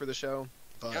to use for the show.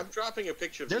 But I'm dropping a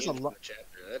picture of the engine in the chat.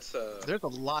 There's a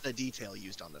lot of detail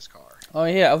used on this car. Oh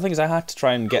yeah, the thing is, I had to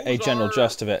try and get a general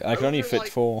gist of it. I could only fit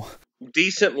 4.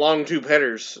 Decent long tube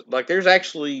headers. Like there's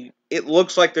actually, it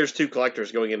looks like there's 2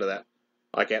 collectors going into that.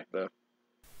 Like at the.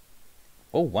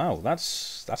 Oh wow,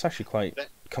 that's actually quite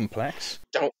complex.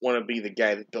 Don't want to be the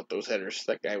guy that built those headers.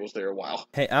 That guy was there a while.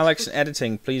 Hey Alex,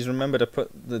 editing, please remember to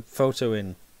put the photo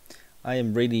in. I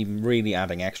am really, really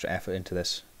adding extra effort into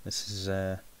this. This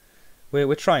is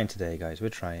we're trying today, guys. We're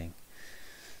trying.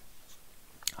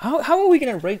 How are we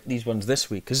going to rate these ones this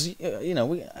week? Because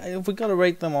if we got to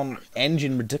rate them on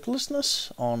engine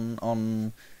ridiculousness,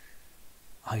 on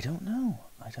I don't know.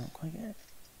 I don't quite get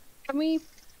it.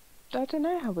 I don't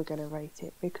know how we're going to rate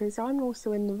it, because I'm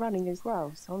also in the running as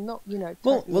well, so I'm not,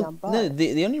 totally well, unbiased. no,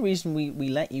 the only reason we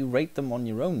let you rate them on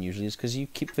your own usually is because you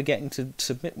keep forgetting to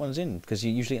submit ones in, because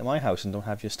you're usually at my house and don't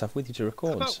have your stuff with you to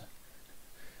record.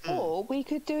 Or we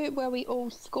could do it where we all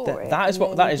score it. That is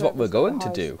what we're going to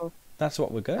do. Score. That's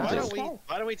what we're going to do.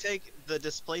 Why don't we take the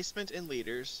displacement in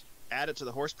liters, add it to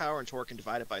the horsepower and torque, and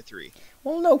divide it by 3?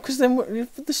 Well, no, because then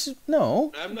this is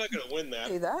no. I'm not going to win that.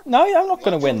 Do that? No, I'm not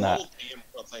going to win that.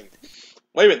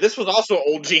 Wait a minute, this was also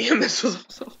old GM. This was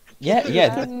also.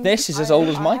 Yeah. This is as old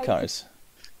as my cars.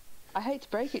 I hate to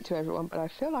break it to everyone, but I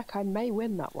feel like I may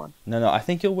win that one. No, I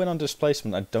think you'll win on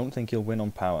displacement. I don't think you'll win on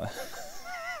power.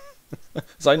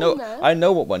 So I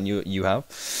know what one you have.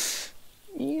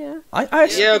 Yeah.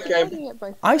 Okay.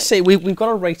 I say we've got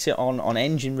to rate it on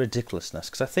engine ridiculousness,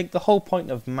 because I think the whole point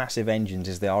of massive engines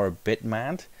is they are a bit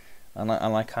mad, and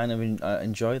I kind of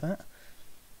enjoy that.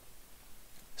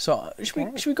 So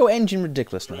should we go engine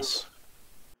ridiculousness?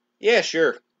 Yeah,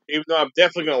 sure. Even though I'm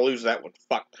definitely going to lose that one.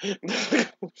 Fuck.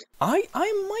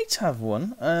 I might have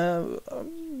one.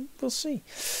 We'll see.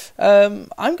 I'm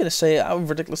going to say out of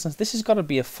ridiculousness, this has got to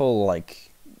be a full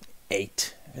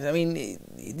 8. I mean,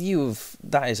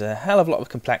 that is a hell of a lot of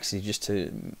complexity just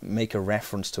to make a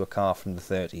reference to a car from the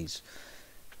 30s.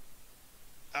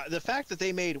 The fact that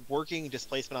they made working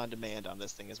displacement on demand on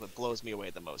this thing is what blows me away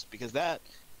the most, because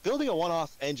building a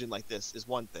one-off engine like this is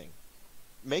one thing.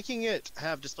 Making it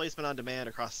have displacement on demand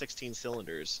across 16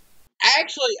 cylinders.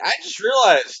 Actually, I just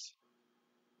realized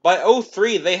by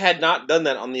 03 they had not done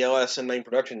that on the LS in main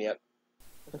production yet.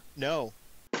 No.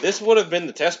 This would have been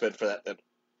the test bed for that then.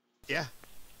 Yeah.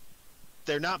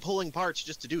 They're not pulling parts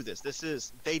just to do this.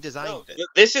 They designed it.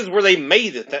 This is where they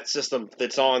made it, that system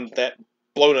that's on that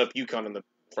blown up Yukon in the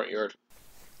front yard.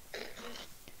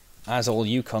 As all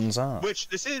Yukons are. Which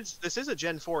this is a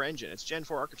Gen 4 engine. It's Gen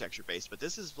 4 architecture based, but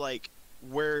this is like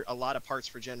where a lot of parts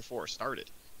for Gen 4 started,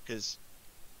 got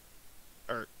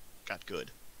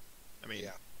good. I mean,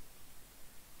 yeah.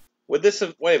 With this,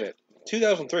 wait a minute,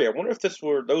 2003. I wonder if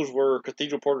those were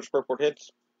Cathedral Porter Square Port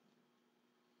heads.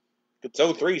 It's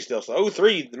 03 still. So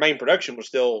 03, the main production was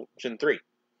still Gen 3.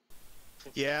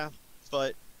 Yeah,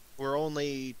 but we're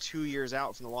only 2 years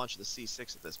out from the launch of the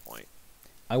C6 at this point.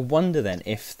 I wonder then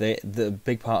if the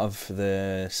big part of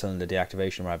the cylinder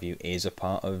deactivation review is a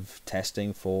part of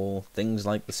testing for things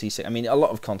like the C6. I mean, a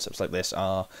lot of concepts like this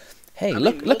are, hey,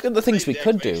 look at the things we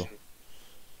could do.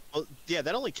 Well, yeah,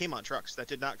 that only came on trucks. That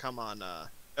did not come on.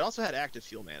 It also had active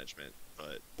fuel management,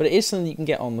 but it is something you can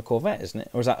get on the Corvette, isn't it?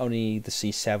 Or is that only the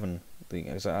C7?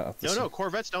 No,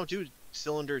 Corvettes don't do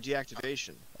cylinder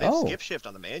deactivation. They have skip shift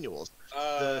on the manuals.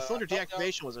 The cylinder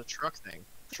deactivation was a truck thing.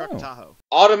 Truck Tahoe.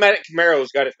 Automatic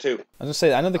Camaros got it too. I was gonna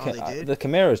say, I know the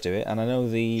Camaros do it, and I know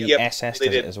the SS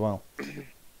does it as well.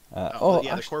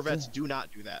 The Corvettes do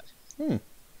not do that. I'm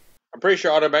pretty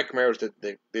sure automatic Camaros did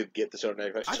get the cylinder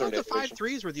activation. I thought the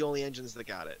 5.3s were the only engines that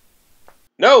got it.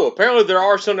 No, apparently there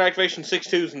are cylinder activation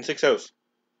 6.2s and 6.0s.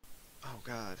 Oh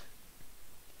God.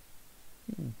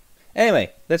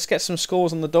 Anyway, let's get some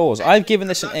scores on the doors. I've given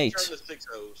this an 8.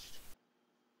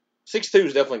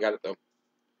 6.2s definitely got it though.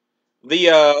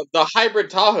 The hybrid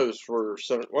Tahoes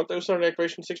weren't those cylinder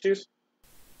activation 6.2s?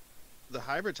 The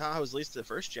hybrid Tahoes, at least the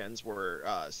first gens, were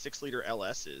 6-liter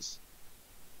LSs.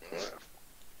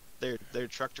 They're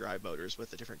truck drive motors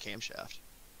with a different camshaft.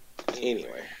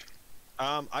 Anyway,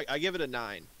 I give it a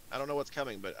 9. I don't know what's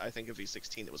coming, but I think a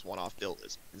V16 that was one-off built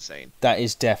is insane. That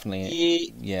is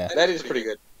definitely that is pretty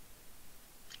good.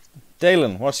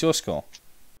 Dalen, what's your score?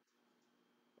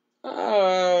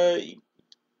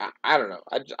 I don't know.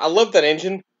 I love that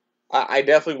engine. I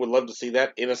definitely would love to see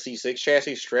that in a C6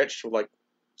 chassis stretched with like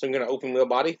some kind of open wheel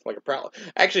body, like a Prowler.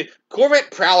 Actually, Corvette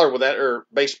Prowler with that, or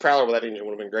base Prowler with that engine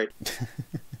would have been great.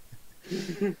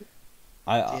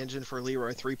 The engine for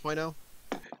Leroy 3.0?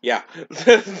 Yeah.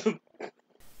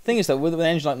 Thing is, though, with an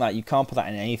engine like that, you can't put that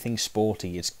in anything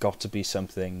sporty. It's got to be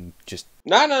something just...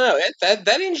 No. That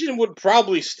engine would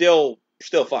probably still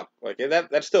fuck. Like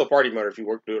that's still a party motor if you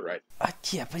work to do it right.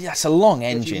 Yeah, but that's a long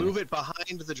engine. If you move it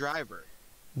behind the driver.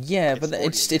 Yeah, but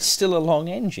it's still a long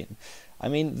engine. I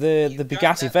mean, the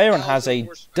Bugatti Veyron has a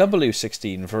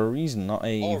W16 for a reason, not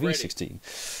a V16.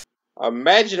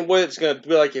 Imagine what it's going to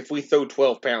be like if we throw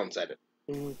 12 pounds at it.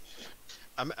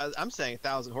 I'm saying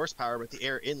 1,000 horsepower, but the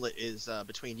air inlet is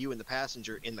between you and the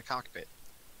passenger in the cockpit.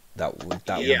 That would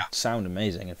sound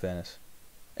amazing, in fairness.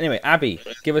 Anyway, Abby,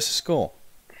 give us a score.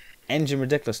 Engine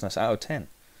ridiculousness out of 10.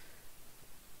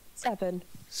 7.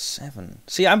 7.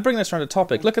 See, I'm bringing this around a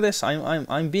topic. Look at this.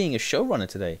 I'm being a showrunner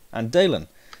today. And Dalen.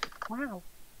 Wow.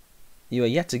 You are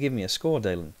yet to give me a score,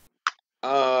 Dalen.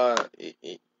 About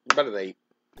an 8.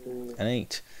 An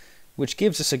 8. Which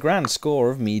gives us a grand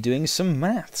score of me doing some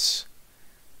maths.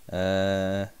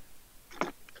 Oh,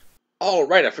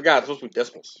 right, I forgot. It's supposed to be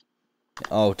decimals.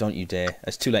 Oh, don't you dare.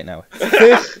 It's too late now.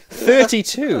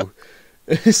 32.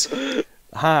 It's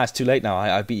too late now.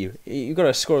 I beat you. You got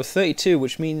a score of 32,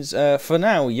 which means for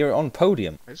now you're on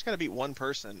podium. I just got to beat one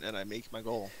person and I make my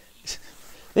goal.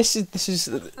 This is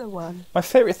The one. my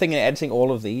favourite thing in editing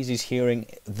all of these is hearing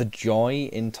the joy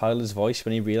in Tyler's voice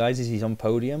when he realises he's on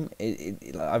podium.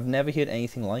 I've never heard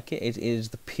anything like it. It is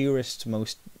the purest,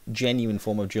 most genuine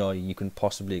form of joy you can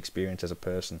possibly experience as a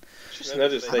person.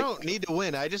 I don't need to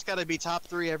win. I just got to be top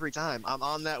 3 every time. I'm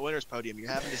on that winner's podium.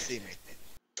 You're happy to see me.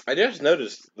 I just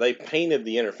noticed they painted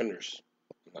the inner fenders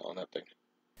on that thing.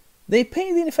 They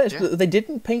painted the inner fenders, but they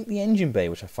didn't paint the engine bay,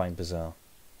 which I find bizarre.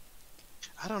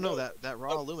 I don't know, that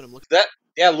raw aluminum looks...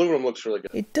 Aluminum looks really good.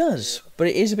 It does, but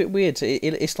it is a bit weird.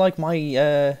 It's like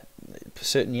my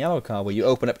certain yellow car where you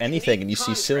open up anything and you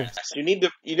see silver.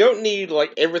 You don't need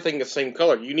like everything the same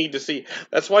color. You need to see.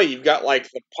 That's why you've got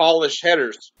like the polished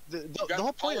headers. The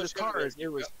whole point of this car is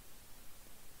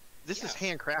this is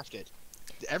handcrafted.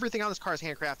 Everything on this car is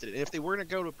handcrafted, and if they were to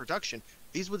go to production,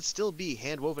 these would still be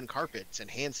hand-woven carpets and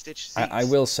hand-stitched seats. I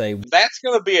will say... That's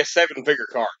going to be a 7-figure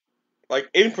car. Like,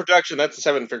 in production, that's a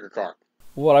 7-figure car.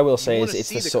 What I will say is it's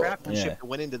the sort craftsmanship that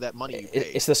went into that money you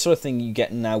paid. It's the sort of thing you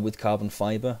get now with carbon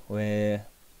fibre, where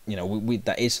we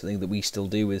that is something that we still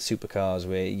do with supercars,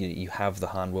 where you have the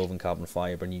hand-woven carbon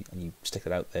fibre and you stick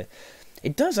it out there.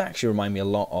 It does actually remind me a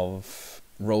lot of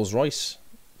Rolls-Royce.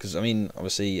 Because, I mean,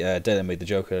 obviously, Dylan made the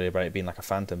joke earlier about it being like a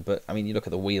Phantom, but, I mean, you look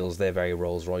at the wheels, they're very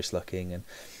Rolls-Royce looking, and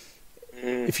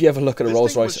if you ever look at a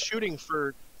Rolls-Royce... This thing was shooting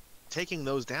for taking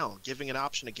those down, giving an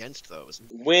option against those.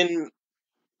 When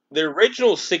the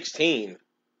original 16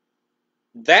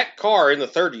 that car in the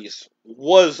 30s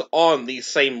was on the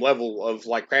same level of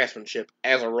like craftsmanship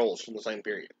as a Rolls from the same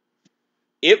period.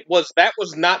 That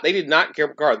was not, they did not care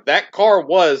for car. That car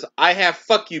was, I have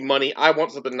fuck you money, I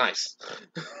want something nice.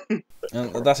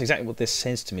 And that's exactly what this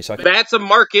says to me. So That's a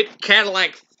market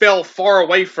Cadillac fell far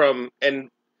away from,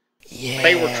 and yeah,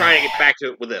 they were trying to get back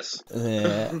to it with this.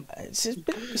 It's a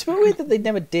bit weird that they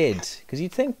never did, because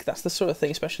you'd think that's the sort of thing,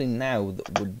 especially now,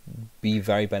 that would be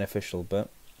very beneficial, but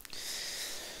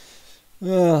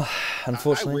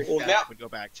unfortunately. I wish Cadillac would go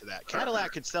back to that.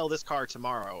 Cadillac could sell this car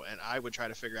tomorrow, and I would try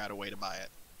to figure out a way to buy it.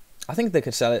 I think they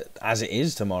could sell it as it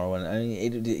is tomorrow, and I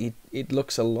mean, it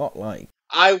looks a lot like.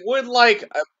 I would like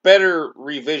a better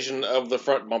revision of the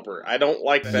front bumper. I don't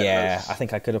like that. Yeah, I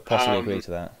think I could have possibly agreed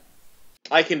to that.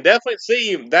 I can definitely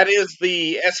see that is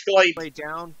the Escalade. Lay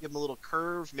down, give them a little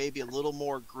curve, maybe a little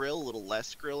more grill, a little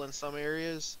less grill in some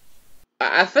areas.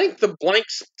 I think the blank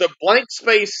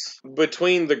space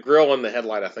between the grille and the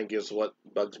headlight, I think, is what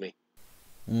bugs me.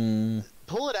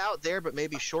 Pull it out there, but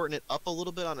maybe shorten it up a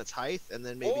little bit on its height, and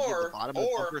then maybe give the bottom of the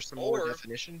bumper some more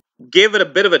definition. Give it a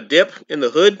bit of a dip in the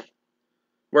hood,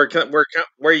 where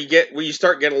you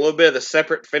start getting a little bit of the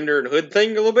separate fender and hood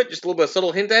thing, a little bit, just a little bit of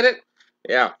subtle hint at it.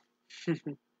 Yeah.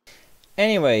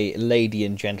 Anyway, lady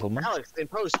and gentlemen. Alex, in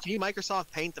post, can you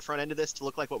Microsoft paint the front end of this to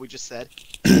look like what we just said?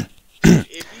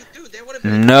 If you do, that would have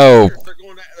been no.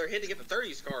 They're hitting at the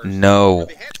 30s cars. No.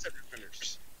 They had separate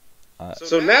fenders.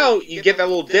 So now you get that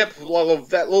little dip,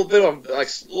 that little bit of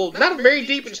not very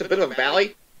deep, just a bit of a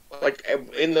valley, like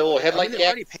in the little headlight. They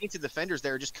already painted the fenders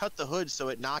there. Just cut the hood so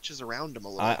it notches around them a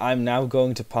little. I'm now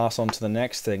going to pass on to the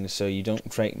next thing, so you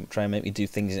don't try and make me do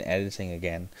things in editing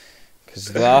again. Because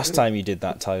the last time you did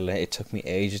that, Tyler, it took me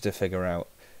ages to figure out.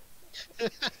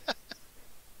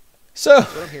 So,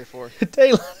 that's what I'm here for.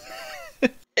 Taylor.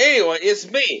 Anyway,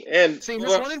 it's me, and seeing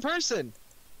this one in person.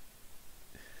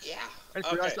 Yeah,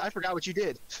 I forgot what you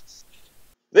did.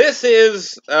 This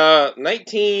is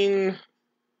 19.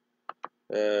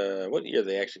 What year did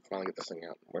they actually finally get this thing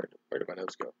out? Where did my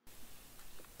notes go?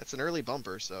 That's an early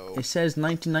bumper, so It says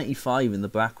 1995 in the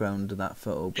background of that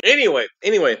photo. Anyway,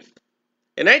 in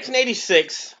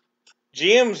 1986,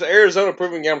 GM's Arizona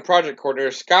Proving Ground project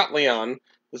coordinator Scott Leon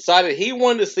decided he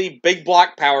wanted to see big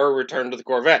block power return to the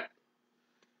Corvette.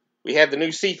 We had the new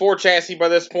C4 chassis by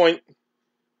this point.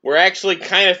 We're actually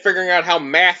kind of figuring out how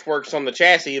math works on the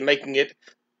chassis and making it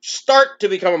start to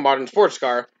become a modern sports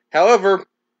car. However,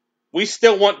 we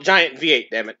still want giant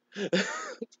V8, damn it.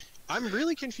 I'm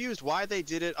really confused why they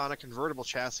did it on a convertible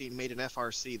chassis and made an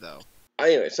FRC, though.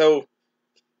 Anyway, so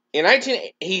in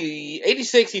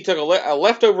 1986, he took a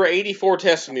leftover 84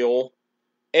 test mule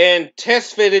and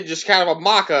test fitted just kind of a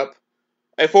mock-up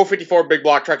a 454 big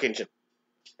block truck engine.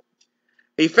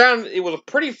 He found it was a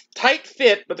pretty tight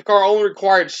fit, but the car only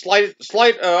required slight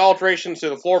alterations to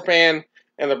the floor pan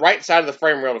and the right side of the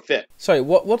frame rail to fit. Sorry,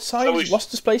 what size? What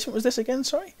displacement was this again?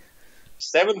 Sorry,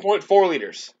 7.4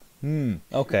 liters.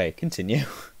 Okay, continue.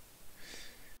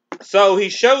 So he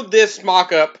showed this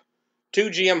mock-up to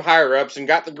GM higher-ups and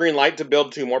got the green light to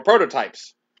build 2 more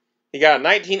prototypes. He got a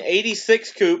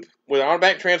 1986 coupe with an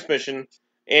automatic transmission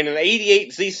and an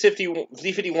 88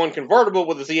 Z51 convertible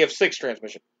with a ZF6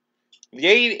 transmission. The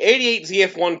 88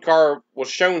 ZF1 car was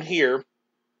shown here.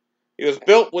 It was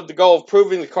built with the goal of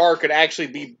proving the car could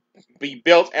actually be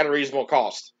built at a reasonable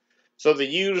cost. So they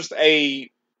used a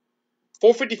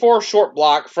 454 short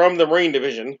block from the Marine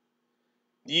Division.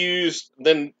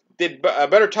 Then did a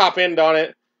better top end on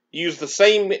it. Used the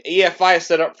same EFI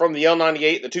setup from the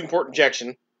L98, the 2-port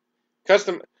injection.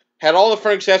 Had all the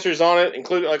front accessories on it,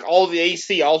 including like all the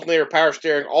AC, alternator, power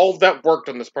steering. All of that worked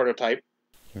on this prototype.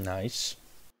 Nice.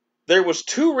 There was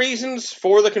 2 reasons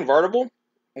for the convertible.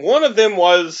 One of them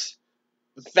was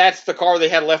that's the car they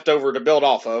had left over to build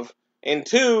off of. And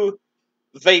 2,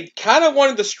 they kind of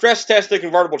wanted to stress test the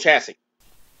convertible chassis.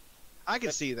 I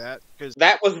can see that. Cause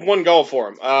that was one goal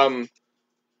for them.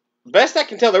 Best I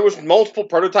can tell, there was multiple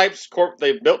prototypes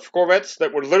they built for Corvettes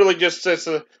that were literally just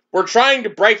we're trying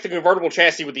to break the convertible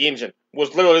chassis with the engine.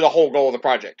 Was literally the whole goal of the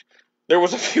project. There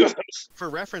was a few of those. For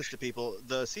reference to people,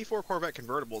 the C4 Corvette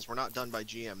convertibles were not done by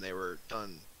GM. They were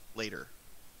done later.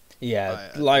 Yeah,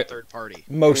 by like third party.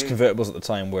 Most convertibles at the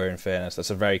time were, in fairness.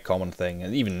 That's a very common thing,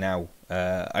 and even now.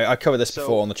 I covered this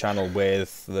before on the channel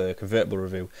with the convertible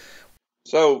review.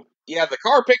 So, yeah, the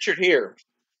car pictured here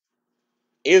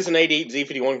is an 88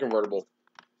 Z51 convertible.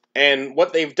 And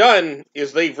what they've done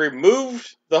is they've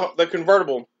removed the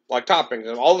convertible, like toppings,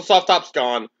 and all the soft top's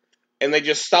gone, and they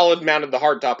just solid mounted the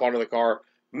hard top onto the car,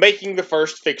 making the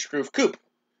first fixed groove coupe.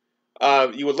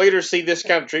 You would later see this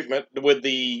kind of treatment with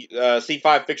the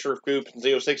C5 fixture of coupes and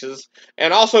Z06s,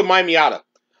 and also my Miata.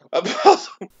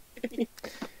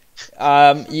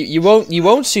 You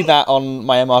won't see that on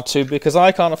my MR2 because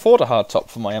I can't afford a hardtop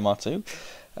for my MR2.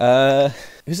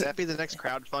 Could that be the next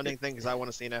crowdfunding thing? Because I want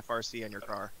to see an FRC on your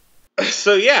car.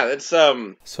 So yeah, it's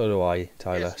So do I,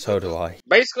 Tyler. Yes, so do I.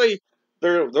 Basically,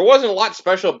 there wasn't a lot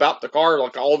special about the car.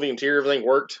 Like all the interior, everything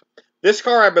worked. This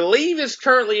car, I believe, is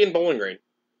currently in Bowling Green.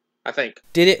 I think.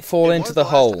 Did it fall into the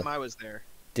hole? Last time I was there.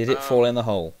 Did it fall in the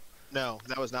hole? No,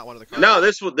 that was not one of the cars. No,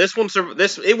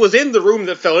 it was in the room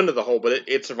that fell into the hole, but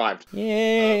it survived.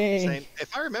 Yay!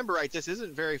 If I remember right, this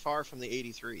isn't very far from the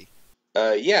 83.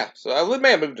 Yeah. So we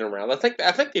may have moved it around. I think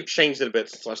they've changed it a bit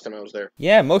since last time I was there.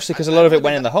 Yeah, mostly because a lot of it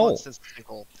went in the hole.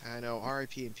 I know.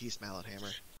 R.I.P. and peace, Mallet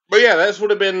Hammer. But yeah, this would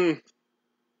have been.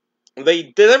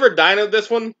 They never dynoed this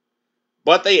one,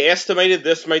 but they estimated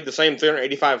this made the same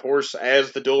 385 horse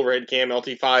as the dual overhead cam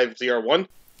LT5 ZR1.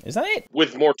 Is that it?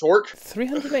 With more torque.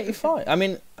 385. I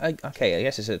mean, okay, I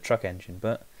guess it's a truck engine,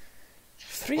 but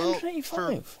 385.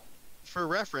 Well, for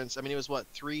reference, I mean, it was what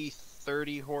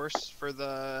 330 horse for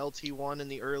the LT1 in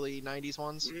the early 90s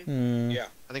ones. Mm. Yeah.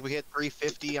 I think we hit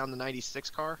 350 on the 96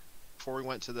 car before we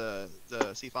went to the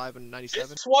C5 in 97.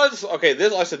 This was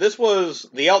this was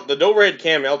the dual overhead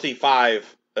cam LT5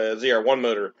 ZR1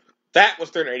 motor. That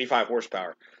was 385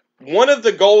 horsepower. One of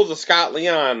the goals of Scott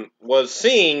Leon was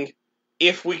seeing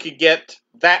if we could get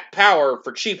that power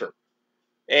for cheaper.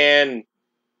 And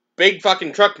big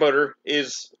fucking truck motor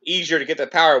is easier to get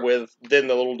that power with than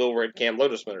the little dual overhead cam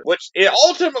Lotus motor. Which it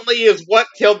ultimately is what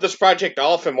killed this project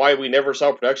off and why we never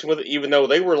saw production with it, even though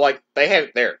they had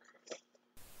it there.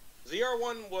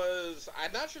 ZR1 was,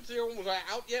 I'm not sure if ZR1 was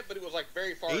out yet, but it was like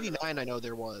very far. 89 I know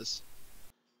there was.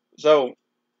 So,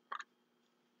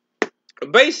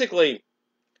 basically,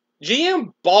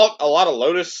 GM bought a lot of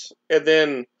Lotus and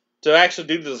then to actually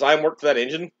do the design work for that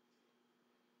engine.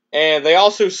 And they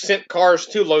also sent cars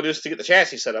to Lotus to get the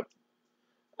chassis set up.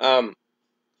 And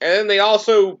then they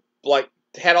also,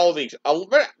 had all these...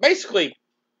 basically,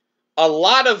 a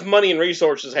lot of money and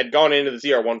resources had gone into the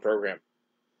ZR1 program.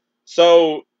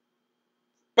 So,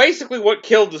 basically what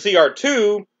killed the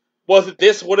ZR2 was that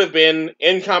this would have been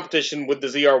in competition with the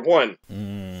ZR1.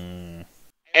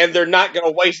 And they're not going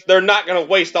to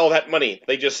waste all that money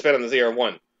they just spent on the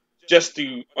ZR1 just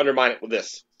to undermine it with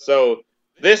this. So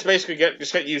this basically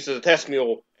just got used as a test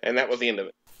mule, and that was the end of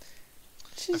it.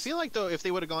 I feel like, though, if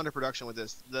they would have gone to production with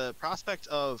this, the prospect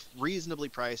of reasonably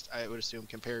priced, I would assume,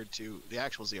 compared to the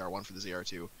actual ZR1 for the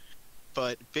ZR2,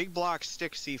 but big block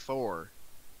stick C4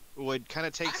 would kind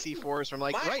of take C4s from,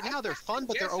 right now they're fun,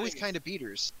 but they're always kind of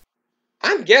beaters.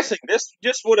 I'm guessing this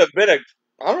just would have been I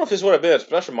don't know if this would have been a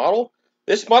special model.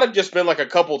 This might have just been like a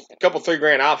couple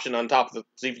 $3,000 option on top of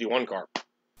the Z51 car.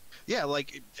 Yeah,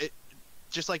 it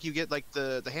just like you get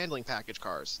the handling package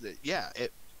cars.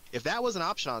 If that was an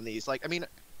option on these,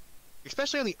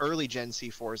 especially on the early Gen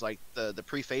C4s, like the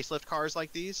pre-facelift cars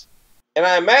like these. And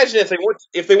I imagine if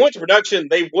they went to production,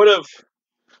 they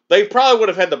probably would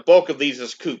have had the bulk of these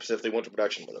as coupes if they went to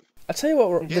production with them. I'll tell you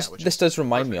what this does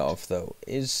remind me of, though,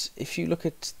 is if you look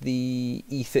at the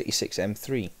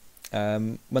E36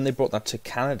 M3, when they brought that to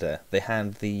Canada, they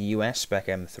had the US spec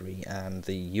M3 and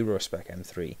the Euro spec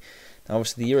M3. Now,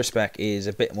 obviously, the Euro spec is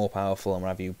a bit more powerful and what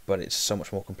have you, but it's so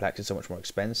much more complex and so much more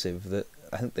expensive that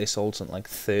I think they sold something like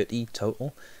 30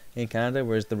 total in Canada,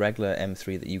 whereas the regular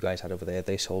M3 that you guys had over there,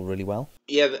 they sold really well.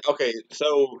 Yeah, okay,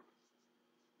 so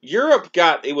Europe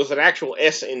it was an actual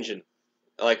S engine.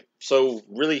 So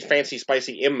really fancy,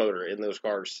 spicy M motor in those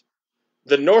cars.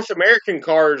 The North American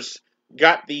cars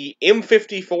got the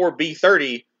M54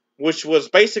 B30, which was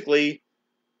basically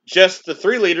just the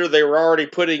 3-liter they were already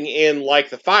putting in the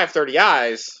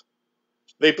 530i's.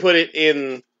 They put it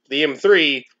in the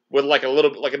M3 with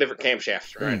a different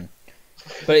camshaft, right?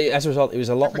 But as a result, it was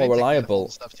a lot more reliable.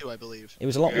 Stuff too, I believe. It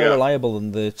was a lot more reliable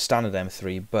than the standard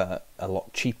M3, but a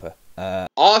lot cheaper.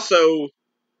 Also,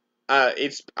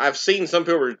 I've seen some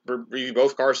people review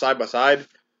both cars side by side.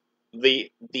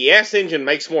 The S engine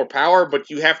makes more power, but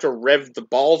you have to rev the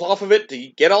balls off of it to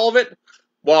get all of it,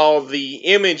 while the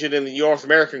M engine in the North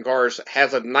American cars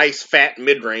has a nice fat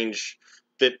mid-range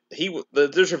that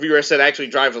this reviewer said actually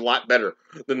drives a lot better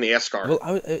than the S car.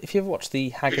 Well, if you ever watched the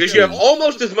Haggerty... Because you have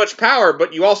almost as much power,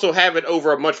 but you also have it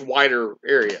over a much wider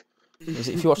area.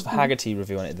 If you watch the Haggerty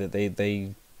review on it,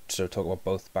 they sort of talk about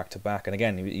both back to back, and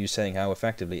again, you were saying how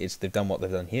effectively they've done what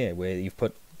they've done here, where you've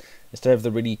put, instead of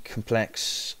the really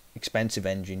complex, expensive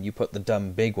engine, you put the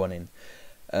dumb big one in.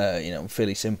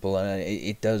 Fairly simple, and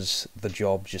it does the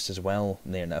job just as well,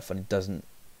 near enough, and it doesn't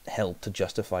help to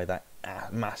justify that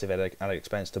massive added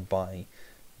expense to buy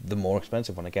the more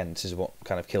expensive one. Again, this is what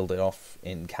kind of killed it off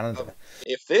in Canada.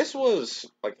 If this was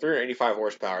like 385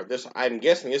 horsepower, I'm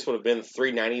guessing this would have been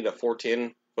 390 to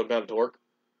 410 foot-pound torque,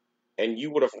 and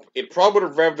it probably would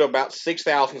have revved to about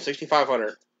 6,000,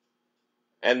 6,500,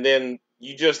 and then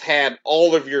you just had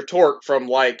all of your torque from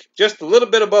like just a little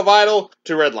bit above idle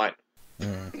to red line.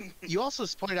 You also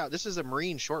pointed out this is a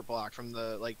Marine short block from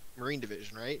the Marine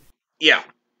division, right? Yeah.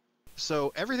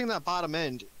 So everything that bottom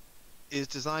end is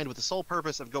designed with the sole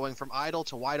purpose of going from idle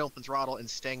to wide open throttle and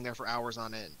staying there for hours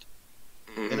on end.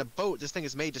 Mm-hmm. In a boat, this thing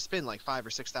is made to spin like 5,000 or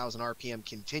 6,000 RPM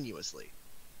continuously.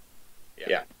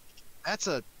 Yeah. That's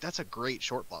a great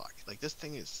short block. Like, this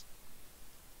thing is...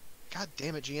 God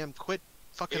damn it, GM, quit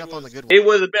fucking up on the good one.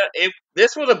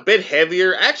 This was a bit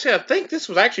heavier. Actually, I think this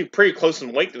was actually pretty close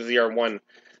in weight to the ZR1,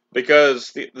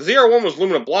 because the ZR1 was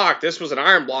aluminum block. This was an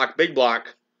iron block, big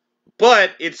block,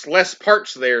 but it's less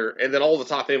parts there, and then all the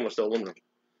top end was still aluminum.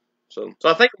 So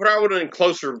I think I would have been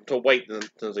closer to weight than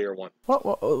ZR1.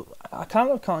 What? I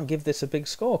can't give this a big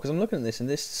score, because I'm looking at this, and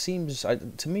this seems,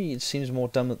 to me, it seems more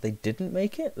dumb that they didn't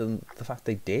make it than the fact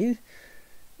they did.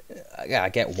 Yeah, I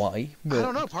get why. But... I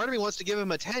don't know. Part of me wants to give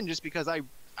him a 10 just because I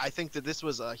think that this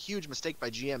was a huge mistake by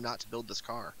GM not to build this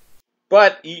car.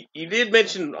 But you did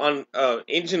mention on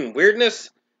engine weirdness.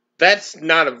 That's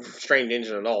not a strained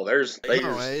engine at all. No,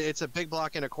 it's a big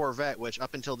block in a Corvette, which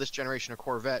up until this generation of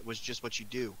Corvette was just what you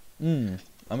do.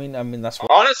 I mean that's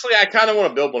what... Honestly, I kind of want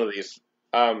to build one of these.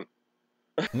 I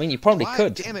mean, you probably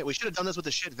could. Damn it, we should have done this with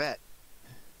the shit vet.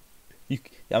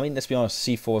 I mean, let's be honest,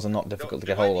 C4s are not difficult to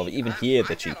get hold of. Even here,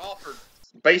 they're cheap.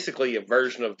 Basically a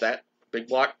version of that big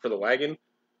block for the wagon.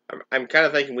 I'm kind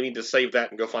of thinking we need to save that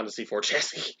and go find a C4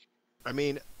 chassis. I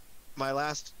mean, my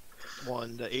last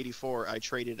one, the 84, I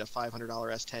traded a $500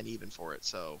 S10 even for it,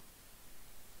 so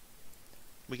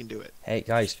we can do it. Hey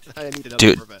guys, I need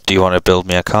another Corvette. Do you want to build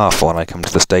me a car for when I come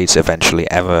to the States eventually,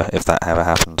 if that ever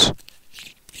happens?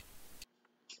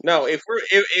 No, if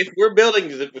we're building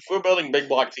big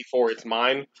block C4, it's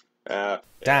mine.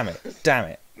 Damn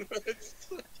it.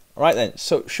 Right then,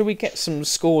 so should we get some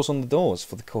scores on the doors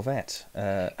for the Corvette?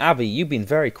 Abby, you've been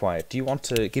very quiet. Do you want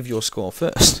to give your score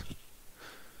first?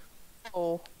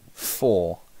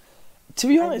 4. To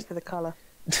be honest, for the colour.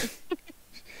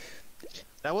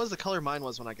 That was the color mine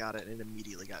was when I got it, and it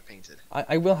immediately got painted.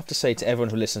 I will have to say to everyone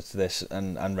who listens to this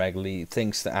and regularly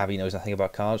thinks that Abby knows nothing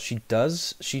about cars, she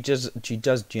does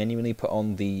genuinely put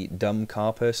on the dumb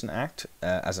car person act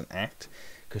as an act,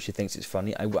 because she thinks it's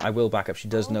funny. I will back up. She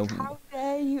does know. How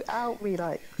dare you out me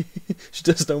like? She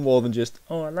does know more than just,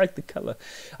 I like the colour.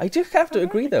 I do have to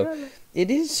agree though.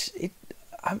 It's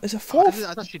a 4. I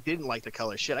thought she didn't like the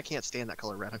color. Shit, I can't stand that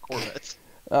color red on Corvettes.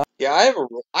 Yeah,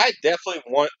 I definitely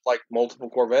want like multiple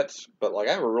Corvettes, but like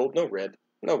I have a rule: no red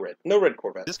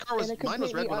Corvettes. This car mine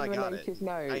was red when I got it.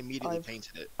 I immediately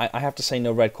painted it. I have to say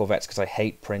no red Corvettes because I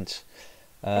hate print.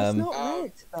 It's not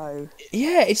red though.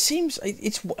 Yeah, it seems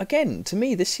it's again to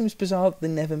me. This seems bizarre that they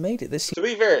never made it. To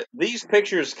be fair, these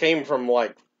pictures came from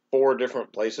like 4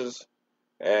 different places,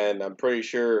 and I'm pretty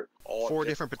sure 4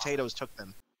 different potatoes took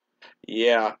them.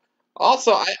 Yeah.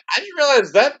 Also, I didn't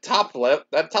realize that top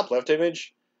left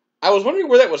image. I was wondering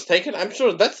where that was taken. I'm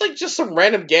sure that's like just some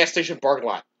random gas station parking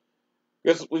lot.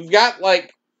 Because we've got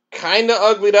like kind of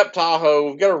uglied up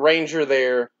Tahoe. We've got a Ranger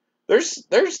there.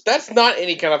 That's not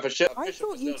any kind of a shit. I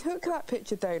thought you took that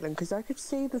picture, Dalen, because I could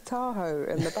see the Tahoe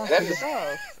in the back of the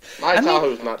car.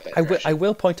 Tahoe's not that. I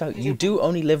will point out, you do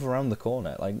only live around the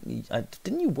corner. Like,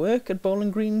 didn't you work at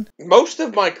Bowling Green? Most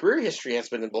of my career history has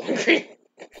been in Bowling Green.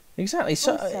 Exactly.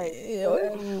 So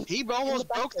he almost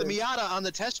broke the Miata on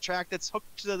the test track that's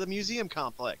hooked to the museum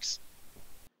complex.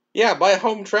 Yeah, my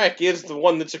home track is the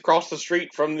one that's across the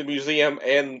street from the museum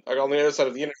and on the other side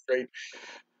of the interstate.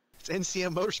 It's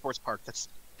NCM Motorsports Park. That's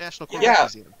National Corvette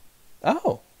Museum.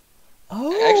 Oh.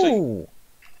 Actually.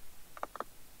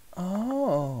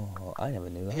 Oh, I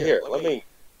never knew that. Here, let me.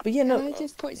 But yeah, no. Can I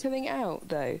just point something out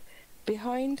though?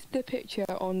 Behind the picture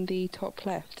on the top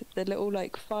left, the little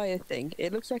like fire thing,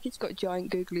 it looks like it's got giant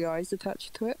googly eyes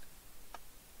attached to it.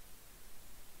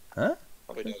 Huh?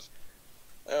 Probably does.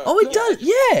 It does.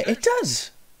 Yeah, it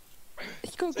does.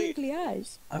 It's got googly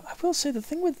eyes. I will say the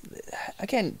thing with,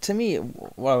 again, to me,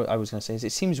 what I was going to say is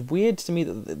it seems weird to me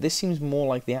that this seems more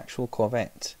like the actual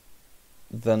Corvette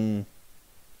than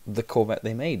the Corvette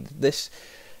they made. This.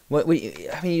 Well,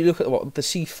 I mean, you look at the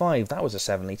C5. That was a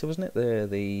 7-liter, wasn't it?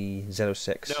 The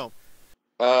Z06.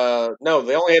 No. No,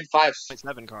 they only had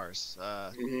 7 cars.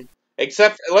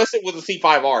 Except unless it was a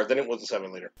C5R, then it was a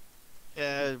 7-liter.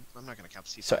 I'm not going to count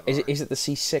the C5. So is it the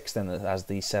C6 then that has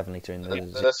the 7-liter in the?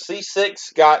 The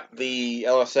C6 got the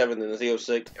LS7 and the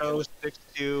Z06.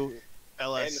 62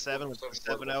 LS7 with the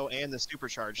 7.0 and the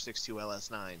supercharged 62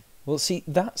 LS9. Well, see,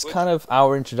 that's kind of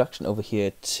our introduction over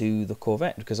here to the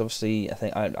Corvette, because obviously, I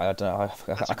think I don't know,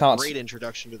 I can't. Great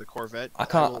introduction to the Corvette. I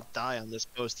can't. will die on this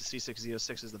post. The C6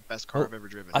 Z06 is the best car I've ever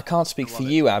driven. I can't speak for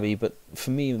you, Abby, but for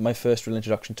me, my first real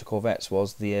introduction to Corvettes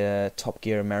was the Top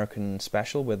Gear American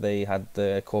Special, where they had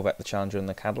the Corvette, the Challenger, and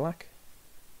the Cadillac.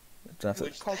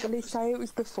 I'd probably say it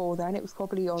was before then. It was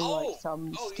probably on like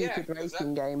some stupid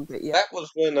racing game, but yeah. That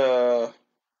was when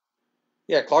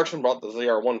Clarkson brought the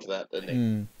ZR1 for that, didn't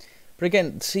he? But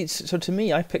again, see, so to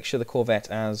me, I picture the Corvette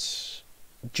as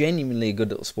genuinely a good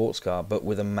little sports car, but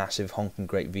with a massive honking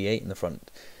great V8 in the front.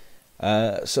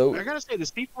 So I gotta say, the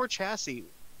C4 chassis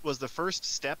was the first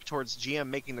step towards GM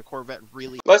making the Corvette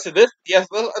really. Listen, that's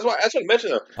what I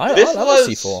mentioned. This was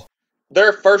C4.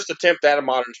 Their first attempt at a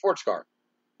modern sports car.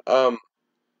 The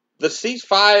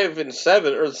C5 and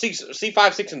 7, or the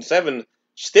C5, 6, and 7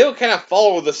 still kind of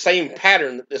follow the same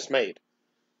pattern that this made.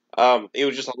 It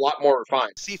was just a lot more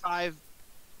refined. C5,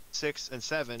 6, and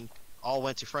 7 all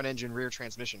went to front-engine, rear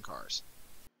transmission cars.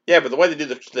 Yeah, but the way they did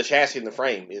the chassis and the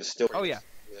frame is still... Oh, yeah.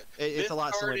 It's a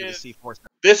lot similar to the C4.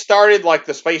 This started like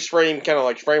the space frame, kind of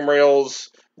like frame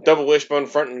rails, double wishbone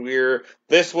front and rear.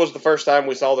 This was the first time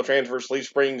we saw the transverse leaf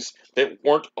springs that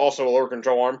weren't also a lower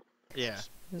control arm. Yeah.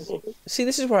 See,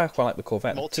 this is where I quite like the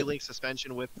Corvette. Multi-link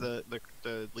suspension with the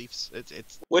leafs.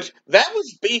 It's Which, that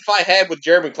was beef I had with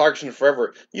Jeremy Clarkson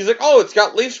forever. He's like, oh, it's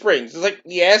got leaf springs. It's like,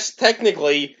 yes,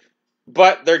 technically,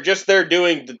 but they're just there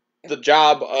doing the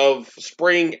job of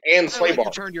spring and sway bar.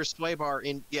 You turned your sway bar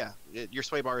in, your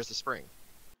sway bar is the spring.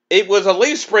 It was a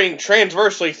leaf spring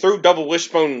transversely through double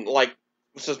wishbone, like,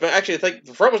 suspension. Actually, I think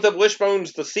the front was double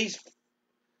wishbones, the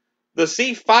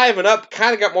C5 and up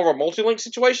kind of got more of a multi-link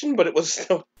situation, but it was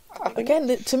still...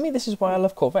 Again, to me, this is why I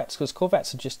love Corvettes, because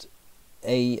Corvettes are just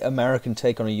a American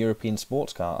take on a European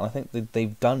sports car, and I think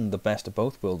they've done the best of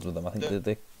both worlds with them. I think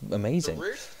they're amazing. The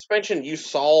rear suspension you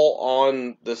saw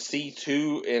on the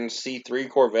C2 and C3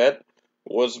 Corvette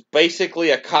was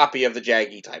basically a copy of the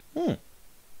Jag type.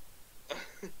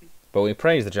 But we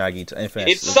praise the Jag type.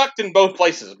 It sucked in both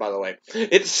places, by the way.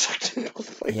 It sucked in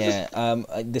both places. Yeah,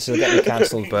 this will get me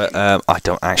cancelled, but I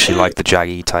don't actually like the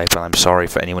Jag type, and I'm sorry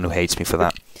for anyone who hates me for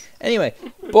that. Anyway,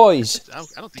 boys. I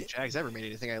don't think Jag's ever made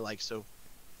anything I like, so,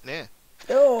 yeah.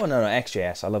 Oh, no,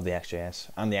 XJS. I love the XJS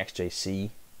and the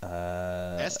XJC.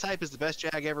 S-Type is the best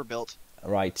Jag ever built.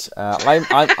 Right.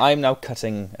 I'm now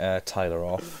cutting Tyler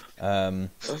off.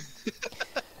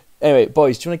 Anyway,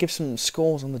 boys, do you want to give some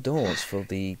scores on the doors for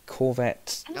the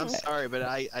Corvette? I'm sorry, but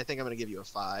I think I'm going to give you a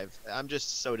 5. I'm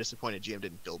just so disappointed GM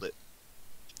didn't build it.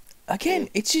 Again,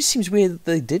 it just seems weird that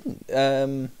they didn't.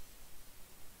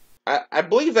 I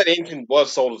believe that engine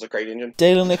was sold as a crate engine.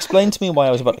 Dalen, explain to me why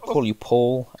I was about to call you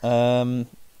Paul.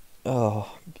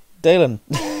 Dalen.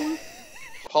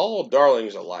 Paul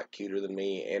Darling's a lot cuter than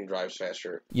me and drives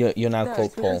faster. You're now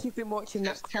called Paul. You've been watching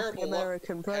that crappy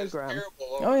American program.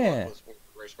 Oh yeah.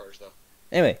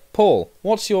 Anyway, Paul,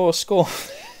 what's your score?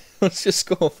 What's your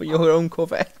score for your own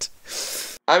Corvette?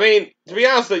 I mean, to be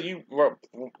honest, that you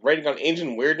rating on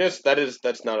engine weirdness,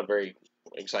 that's not a very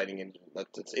exciting engine.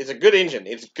 It's a good engine.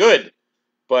 It's good,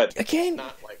 but again,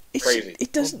 not like crazy.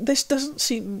 This doesn't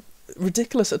seem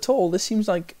ridiculous at all. This seems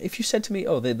like if you said to me,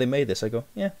 "Oh, they made this," I go,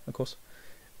 "Yeah, of course."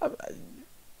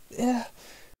 Yeah.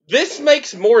 This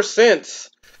makes more sense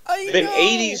than know.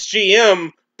 80s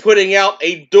GM putting out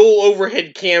a dual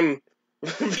overhead cam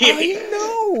V8. I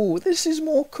know! This is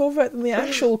more Corvette than the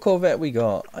actual Corvette we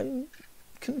got. I'm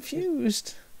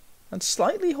confused. And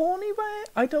slightly horny by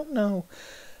it? I don't know.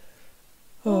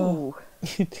 Oh.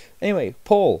 Anyway,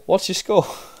 Paul, what's your score?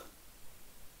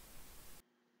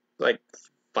 Like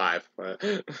 5.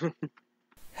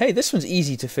 Hey, this one's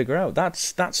easy to figure out.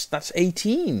 That's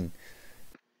 18.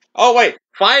 Oh, wait.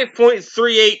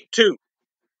 5.382.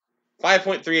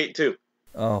 5.382.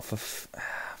 Oh, for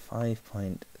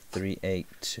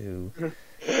 5.382.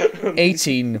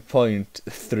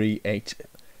 18.38.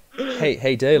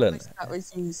 Hey, Dalen. That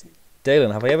was easy.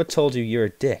 Dalen, have I ever told you you're a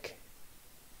dick?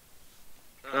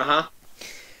 Uh-huh.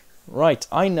 Right,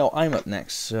 I know I'm up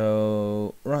next,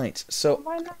 so... Right, so...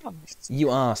 Why not? You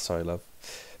are, sorry, love.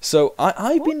 So,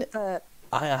 I've been...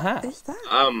 I have. Is that?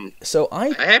 I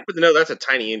happen to know that's a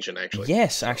tiny engine, actually.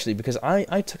 Yes, actually, because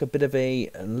I took a bit of a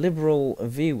liberal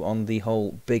view on the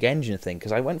whole big engine thing,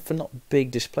 because I went for not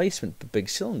big displacement, but big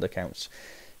cylinder counts.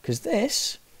 Because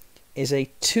this is a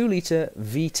 2-litre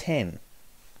V10.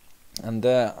 And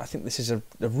I think this is a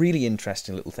really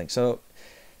interesting little thing. So,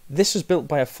 This was built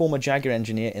by a former Jaguar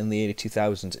engineer in the early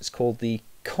 2000s. It's called the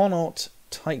Connaught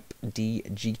Type D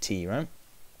GT, right?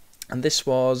 And this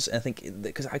was, I think,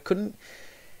 because I couldn't...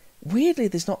 Weirdly,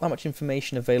 there's not that much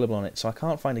information available on it, so I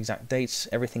can't find exact dates.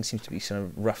 Everything seems to be sort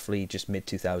of roughly just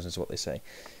mid-2000s, what they say.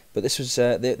 But this was,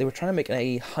 they were trying to make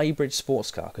a hybrid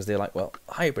sports car, because they're like, well,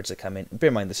 hybrids are coming. Bear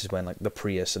in mind, this is when like the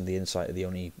Prius and the Insight are the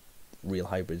only real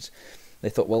hybrids. They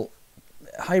thought, well,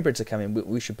 hybrids are coming,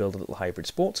 we should build a little hybrid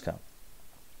sports car.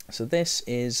 So this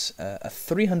is a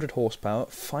 300 horsepower,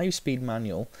 5-speed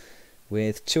manual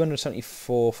with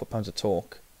 274 foot-pounds of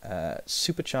torque.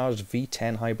 Supercharged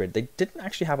V10 hybrid. They didn't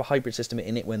actually have a hybrid system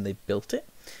in it when they built it,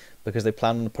 because they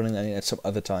planned on putting that in at some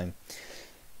other time.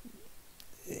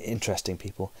 Interesting,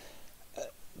 people.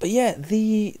 But yeah,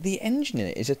 the engine in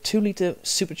it is a 2-litre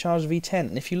supercharged V10,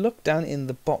 and if you look down in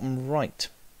the bottom right,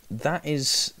 that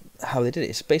is how they did it.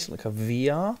 It's basically like a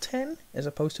VR10 as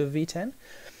opposed to a V10.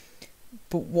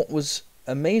 But what was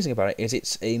amazing about it is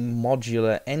it's a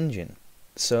modular engine.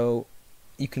 So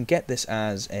you can get this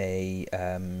as a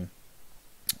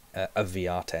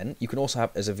VR10. You can also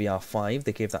have it as a VR5.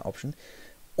 They gave that option.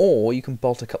 Or you can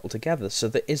bolt a couple together. So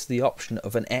there is the option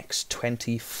of an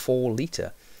X20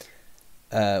 4-litre,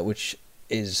 which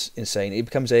is insane. It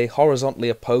becomes a horizontally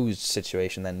opposed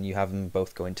situation. Then you have them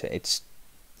both going to... It's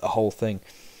a whole thing.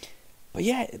 But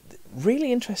yeah,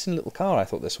 really interesting little car, I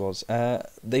thought this was.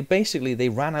 They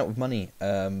ran out of money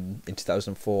in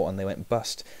 2004 and they went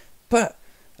bust. But,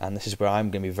 and this is where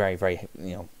I'm going to be very, very,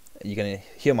 you're going to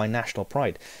hear my national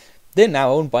pride. They're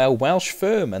now owned by a Welsh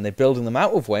firm and they're building them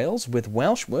out of Wales with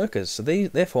Welsh workers. So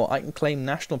therefore, I can claim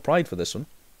national pride for this one.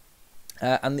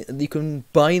 And you can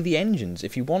buy the engines.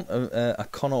 If you want a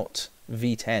Connaught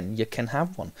V10, you can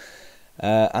have one.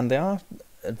 And they are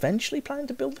eventually planning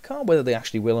to build the car. Whether they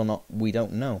actually will or not, we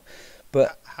don't know.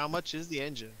 But how much is the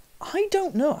engine? I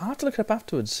don't know. I'll have to look it up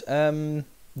afterwards.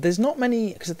 There's not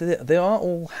many, because they are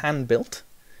all hand built,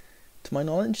 to my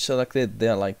knowledge. So like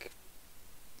they're like,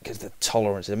 because the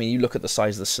tolerance. I mean, you look at the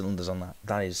size of the cylinders on that.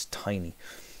 That is tiny.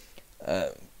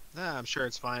 I'm sure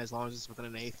it's fine as long as it's within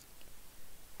an eighth.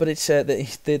 But it's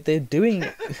they're doing.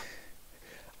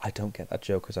 I don't get that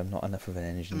joke because I'm not enough of an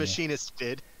engineer. The machinist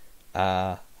did.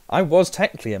 I was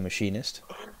technically a machinist,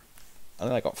 and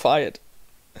then I got fired.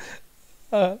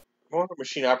 I'm a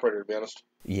machine operator, to be honest.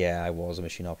 Yeah, I was a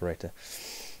machine operator.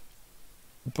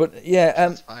 But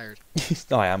yeah, fired.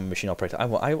 No, I am a machine operator. I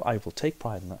will take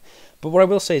pride in that. But what I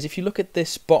will say is, if you look at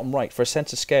this bottom right for a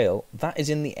sense of scale, that is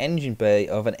in the engine bay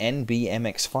of an NB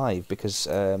MX-5 because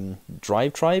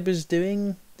Drive Tribe is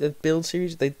doing the build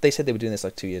series. They said they were doing this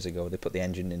like 2 years ago. They put the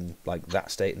engine in like that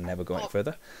state and never go any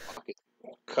further.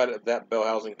 Cut it, that bell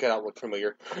housing cutout look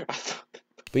familiar.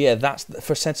 But yeah, that's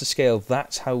for a sense of scale.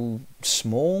 That's how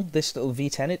small this little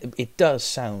V10 is. It does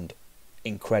sound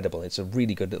incredible. It's a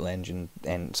really good little engine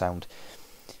and sound.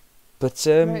 But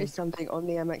I noticed something on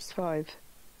the MX-5.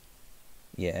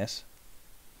 Yes.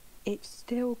 It's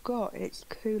still got its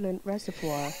coolant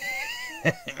reservoir.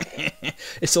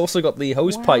 It's also got the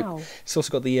hose pipe. It's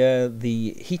also got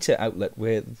the heater outlet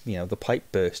where the pipe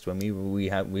burst when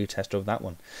we test drove that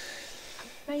one.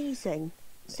 Amazing.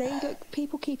 See, look,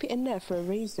 people keep it in there for a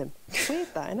reason. It's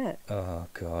weird, that, isn't it? Oh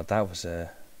god, that was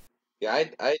Yeah,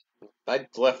 I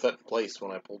left that in place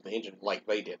when I pulled the engine like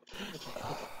they did.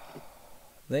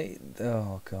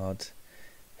 Oh god.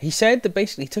 He said that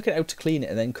basically he took it out to clean it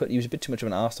and then he was a bit too much of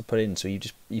an arse to put in, so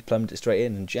you plumbed it straight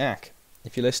in. And Jack,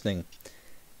 if you're listening,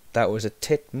 that was a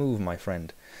tit move, my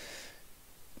friend.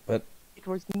 But it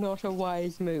was not a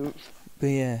wise move. But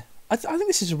yeah, I think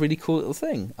this is a really cool little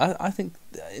thing. I think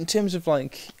in terms of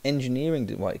like engineering,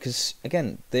 because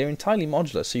again they're entirely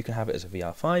modular, so you can have it as a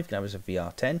VR5, you can have it as a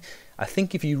VR10. I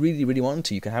think if you really, really want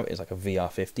to, you can have it as like a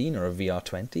VR15 or a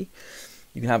VR20.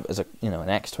 You can have it as an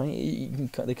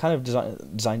X20. They kind of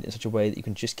designed it in such a way that you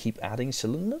can just keep adding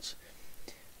cylinders.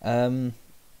 I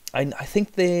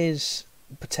think there's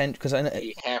potential because I know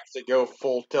you have to go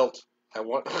full tilt.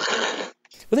 Well,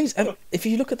 the thing is, if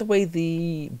you look at the way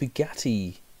the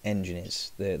Bugatti engine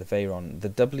is, the Veyron, the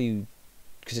W,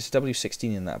 because it's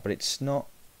W16 in that, but it's not.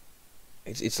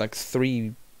 It's like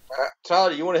 3.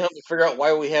 Tyler, you want to help me figure out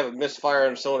why we have a misfire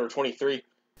in cylinder 23?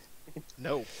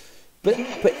 No. But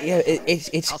yeah,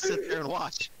 it's. I'll sit there and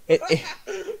watch.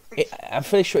 I'm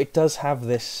fairly sure it does have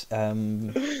this.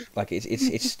 Like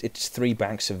it's 3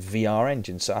 banks of VR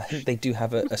engines, so I think they do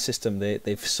have a system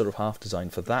they've sort of half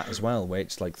designed for that as well, where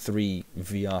it's like 3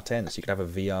 VR10s. So you could have a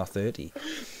VR30.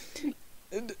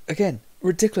 Again,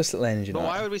 ridiculous little engine. But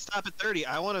why would we stop at 30?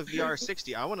 I want a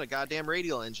VR60. I want a goddamn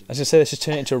radial engine. As I said, let's just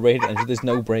turn it into a radial engine. There's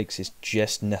no brakes. It's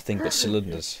just nothing but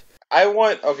cylinders. I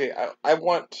want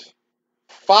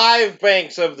 5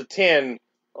 banks of the 10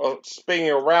 spinning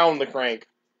around the crank.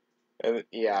 And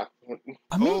yeah.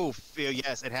 I mean, Oh,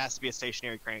 yes, it has to be a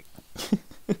stationary crank.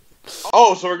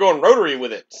 Oh, so we're going rotary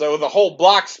with it. So the whole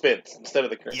block spins instead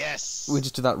of the crank. Yes. we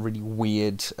just do that really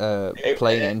weird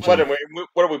playing What, engine.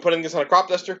 what are we putting this on a crop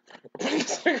duster?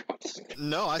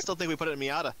 No, I still think we put it in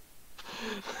Miata.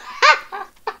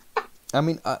 I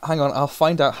mean, hang on, I'll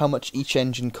find out how much each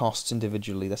engine costs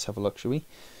individually. Let's have a look, shall we?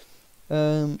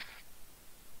 A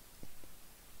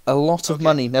lot of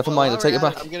money. Never mind, I'll take it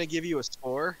back. I'm going to give you a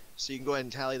score, so you can go ahead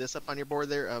and tally this up on your board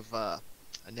there of a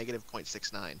negative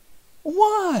 0.69.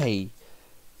 Why?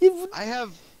 I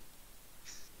have...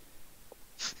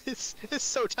 It's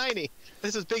so tiny.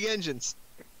 This is big engines.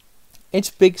 Its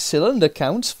big cylinder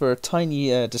counts for a tiny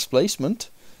displacement.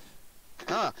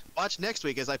 Watch next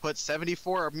week as I put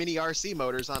 74 mini RC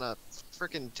motors on a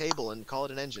frickin' table and call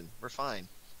it an engine. We're fine.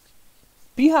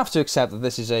 But you have to accept that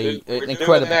this is an We're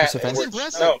incredible doing piece of that, engine. It's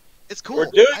impressive. No, It's cool.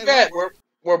 we're doing I that. like-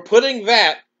 We're putting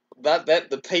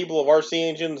the table of RC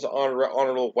engines on a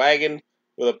little wagon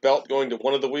with a belt going to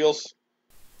one of the wheels.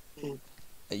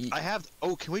 I have...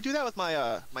 Oh, can we do that with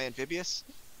my my amphibious?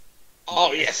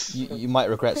 Oh yes. You might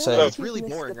regret I feel saying. like It's really you've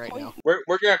missed boring the right point. now.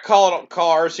 We're gonna call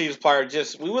RC supplier.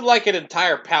 We would like an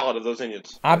entire pallet of those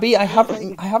engines. Abby, I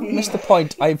haven't missed the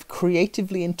point. I've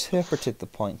creatively interpreted the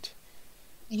point.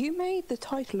 You made the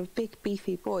title of Big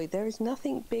Beefy Boy. There is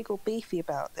nothing big or beefy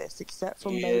about this, except for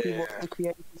maybe what the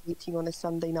creators are eating on a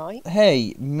Sunday night.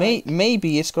 Hey,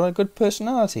 maybe it's got a good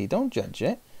personality. Don't judge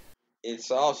it. It's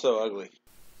also ugly.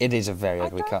 It is a very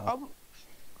ugly car.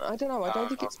 I don't know. I don't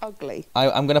think it's ugly.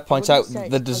 I'm going to point out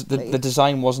wouldn't say it's the ugly.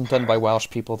 design wasn't done by Welsh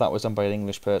people. That was done by an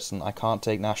English person. I can't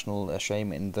take national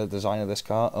shame in the design of this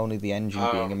car. Only the engine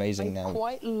being amazing I now.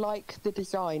 quite like the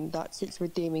design. That's its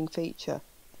redeeming feature.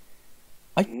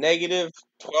 Negative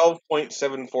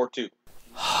 12.742.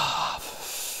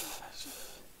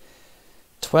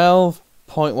 12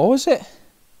 point. What was it?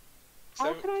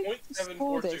 How can I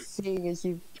score this, seeing as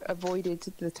you've avoided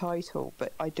the title,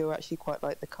 but I do actually quite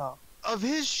like the car. Of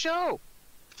his show!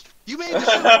 You made the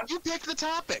show. You picked the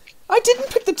topic! I didn't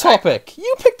pick the topic.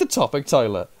 You picked the topic,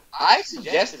 Tyler. I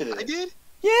suggested it. I did?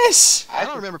 Yes. I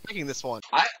don't remember picking this one.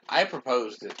 I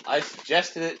proposed it. I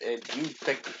suggested it, and you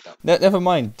picked it. Never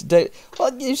mind.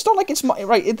 Well, it's not like it's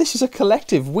right. This is a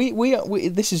collective. We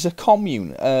this is a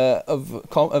commune of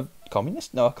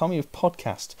communists. No, a commune of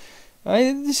podcast.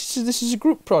 This is a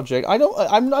group project. I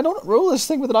don't rule this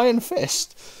thing with an iron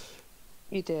fist.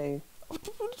 You do.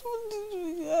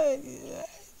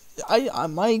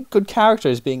 My good character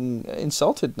is being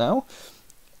insulted now.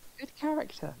 Good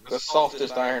character. The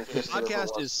softest iron The fist.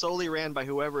 podcast is solely ran by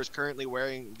whoever is currently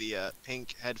wearing the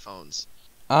pink headphones.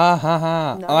 Ah ha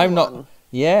ha. No I'm not. one.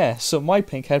 Yeah. So my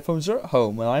pink headphones are at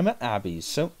home, and I'm at Abby's.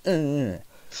 So.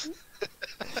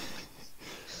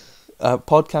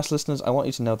 Podcast listeners, I want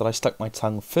you to know that I stuck my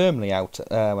tongue firmly out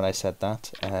when I said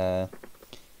that. And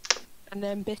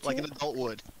then bit Like it. an adult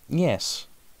would. Yes,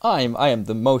 I am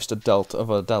the most adult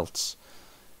of adults.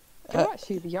 You're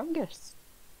actually the youngest.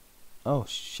 Oh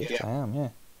shit, Yeah. I am. Yeah.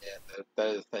 Yeah, that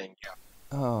is the thing.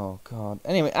 Yeah. Oh god.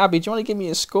 Anyway, Abby, do you want to give me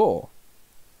a score?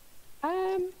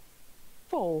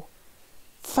 4.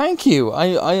 Thank you.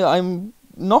 I'm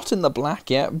not in the black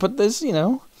yet, but there's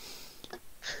You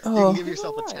Oh, can give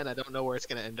yourself a Alright. 10. I don't know where it's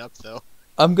going to end up, though.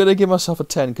 I'm gonna give myself a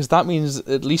 10 because that means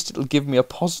at least it'll give me a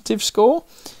positive score.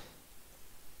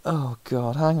 Oh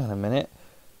god, hang on a minute.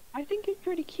 I think it's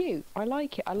pretty cute. I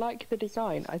like it. I like the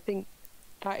design. I think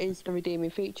that is the redeeming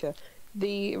feature.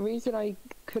 The reason I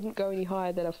couldn't go any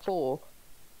higher than a 4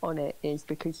 on it is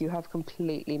because you have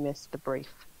completely missed the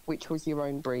brief, which was your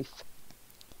own brief.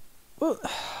 Well,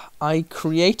 I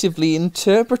creatively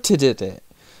interpreted it.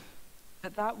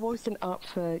 But that wasn't up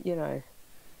for,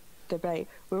 debate.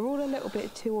 We're all a little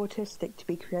bit too autistic to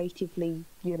be creatively,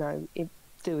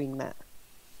 doing that.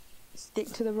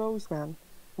 Stick to the rules, man.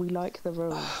 We like the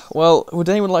rules. Well, would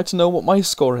anyone like to know what my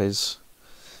score is?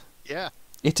 Yeah.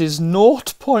 It is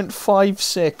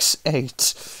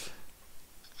 0.568.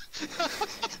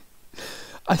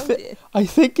 I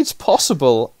think it's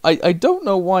possible. I don't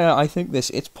know why I think this.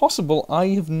 It's possible I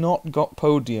have not got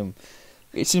podium.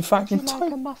 It's in fact Would you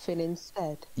like a muffin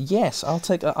instead? Yes, I'll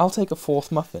take a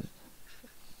fourth muffin.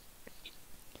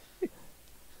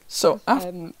 So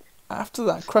after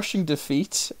that crushing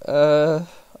defeat,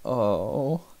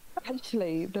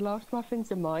 Actually, the last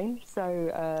muffins are mine,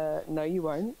 so no, you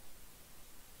won't.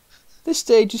 this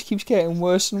day just keeps getting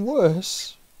worse and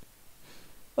worse.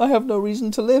 I have no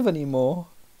reason to live anymore.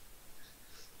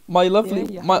 My lovely,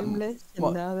 You're my homeless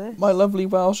and now this. lovely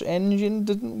Welsh engine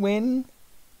didn't win.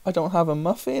 I don't have a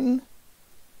muffin.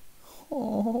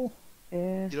 Oh.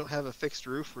 Yeah. You don't have a fixed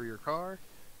roof for your car?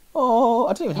 Oh,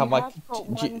 I don't even have You my... have got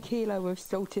 1 kilo of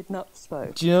salted nuts,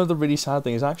 though. Do you know the really sad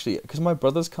thing is actually, because my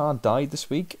brother's car died this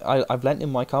week, I've lent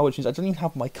him my car, which means I don't even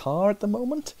have my car at the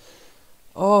moment.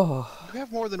 Oh. You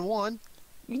have more than one.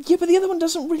 Yeah, but the other one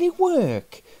doesn't really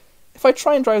work. If I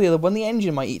try and drive the other one, the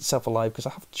engine might eat itself alive because I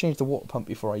have to change the water pump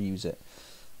before I use it.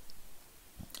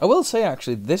 I will say,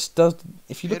 actually, this does...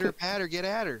 If you look Pitter patter, get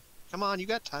at her. Come on, you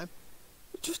got time.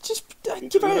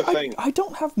 I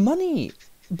don't have money.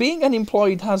 Being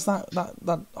unemployed has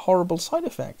that horrible side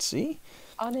effect, see?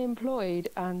 Unemployed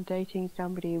and dating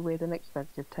somebody with an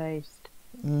expensive taste.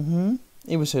 Mm-hmm.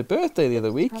 It was her birthday the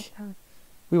other week.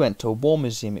 We went to a war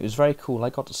museum. It was very cool. I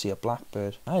got to see a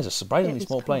blackbird. That is a surprisingly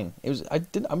small plane.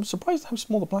 I'm surprised how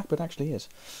small the blackbird actually is.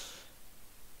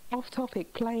 Off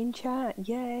topic, plane chat,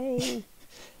 yay!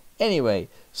 Anyway,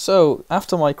 so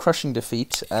after my crushing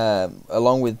defeat,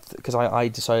 along with because I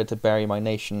decided to bury my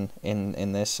nation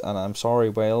in this, and I'm sorry,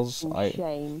 Wales.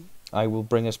 Shame. I will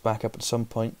bring us back up at some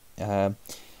point.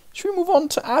 Should we move on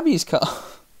to Abby's car?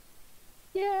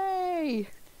 Yay!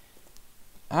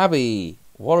 Abby,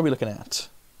 what are we looking at?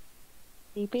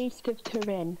 The Beast of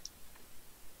Turin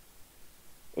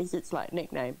is its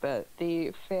nickname, but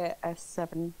the Fiat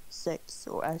S76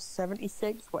 or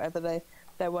S76, whatever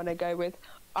they want to go with.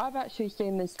 I've actually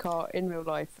seen this car in real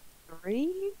life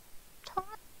 3 times.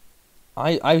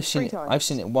 I've seen Three times. I've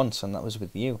seen it once, and that was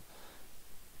with you.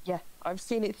 Yeah, I've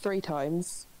seen it 3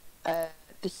 times.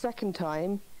 The second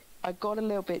time, I got a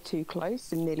little bit too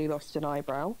close and nearly lost an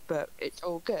eyebrow, but it's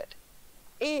all good.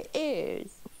 It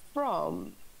is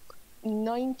from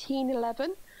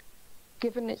 1911,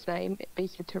 given its name,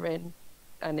 Beast of Turin,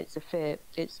 and it's a Fiat.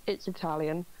 It's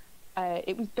Italian.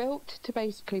 It was built to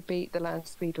basically beat the land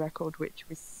speed record, which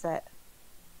was set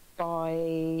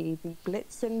by the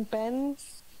Blitz and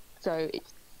Benz. So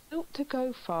it's built to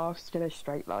go fast in a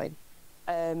straight line.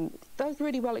 It does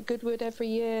really well at Goodwood every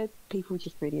year. People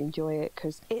just really enjoy it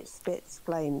because it spits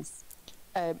flames.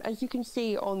 As you can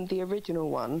see on the original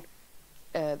one,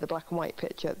 the black and white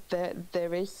picture,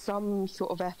 there is some sort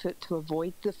of effort to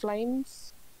avoid the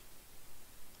flames.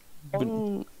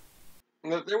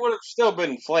 There would have still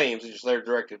been flames, it's just they're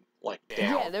directed down.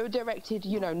 Yeah, they were directed,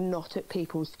 not at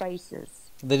people's faces.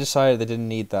 They decided they didn't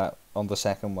need that on the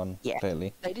second one, Yeah.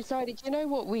 clearly. They decided, you know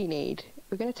what we need?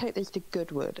 We're going to take this to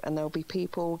Goodwood, and there'll be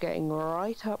people getting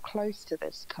right up close to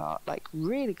this car,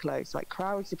 really close,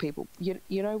 crowds of people. You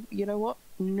know what?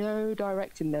 No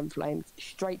directing them flames,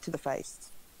 straight to the face.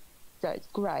 So it's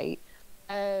great.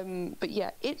 But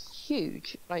yeah, it's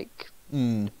huge.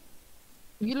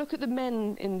 You look at the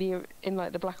men in the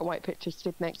black and white picture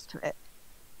stood next to it.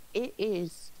 It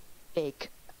is big.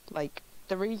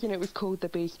 The reason it was called the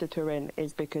Beast of Turin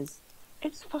is because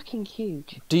it's fucking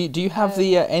huge. Do you have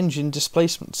the engine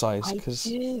displacement size? I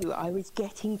do. I was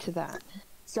getting to that.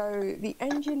 So the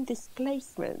engine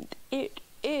displacement, it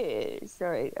is.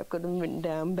 Sorry, I've got them written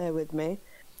down. Bear with me.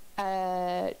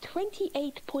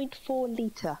 28.4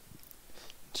 litre.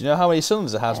 Do you know how many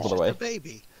cylinders it has, by the way? A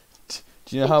baby.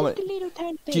 Do you know how many?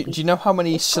 Do you know how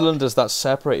many cylinders that's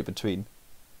separated between?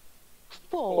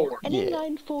 4. An Yeah.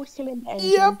 inline 4-cylinder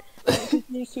engine Yep. that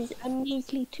produces a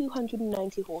measly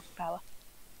 290 horsepower.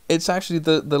 It's actually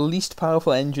the least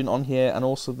powerful engine on here, and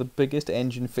also the biggest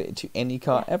engine fitted to any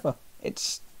car ever.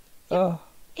 It's,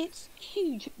 It's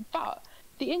huge, but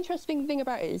the interesting thing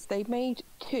about it is they made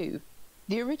 2.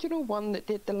 The original one that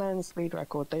did the land speed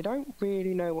record, they don't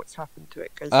really know what's happened to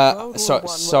it because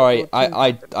sorry,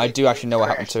 I do actually know what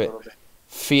happened to it.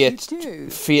 Fiat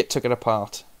took it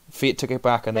apart. Fiat took it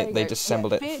back, and they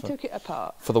disassembled it. Fiat took it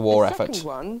apart for the war the effort. The second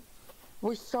one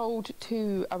was sold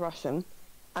to a Russian,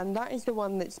 and that is the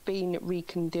one that's been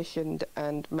reconditioned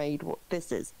and made what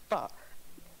this is. But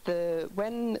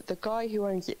when the guy who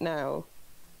owns it now,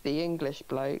 the English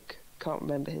bloke, can't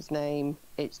remember his name,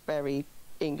 it's very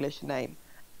English name,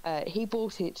 he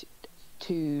bought it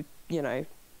to,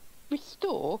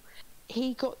 restore.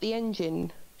 He got the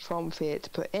engine from Fiat to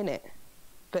put in it.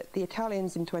 But the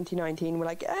Italians in 2019 were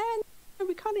like, no,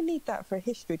 we kind of need that for a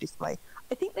history display.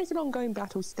 I think there's an ongoing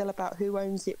battle still about who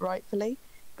owns it rightfully,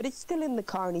 but it's still in the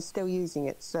car and he's still using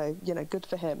it, so, good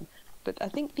for him. But I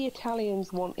think the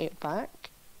Italians want it back,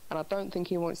 and I don't think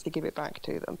he wants to give it back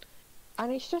to them.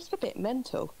 And it's just a bit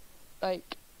mental.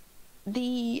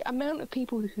 The amount of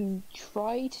people who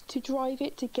tried to drive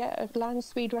it to get a land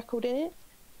speed record in it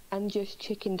and just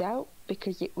chickened out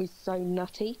because it was so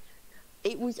nutty.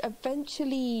 It was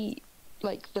eventually,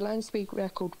 the land speed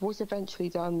record was eventually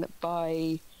done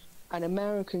by an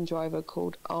American driver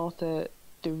called Arthur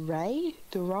Duray,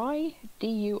 Duray,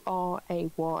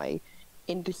 D-U-R-A-Y,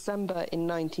 in December in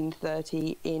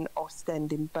 1930 in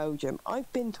Ostend in Belgium.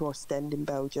 I've been to Ostend in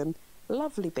Belgium.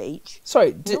 Lovely beach.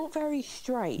 Sorry, not very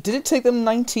straight. Did it take them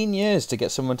 19 years to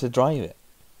get someone to drive it?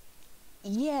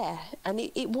 Yeah, and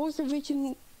it was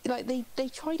originally, like, they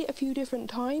tried it a few different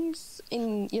times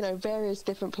in, various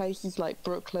different places like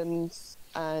Brooklands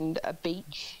and a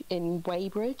beach in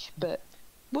Weybridge, but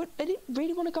they didn't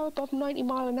really want to go above 90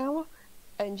 mile an hour.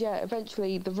 And yeah,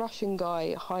 eventually the Russian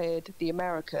guy hired the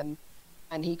American,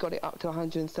 and he got it up to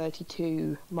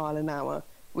 132 mile an hour,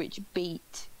 which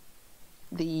beat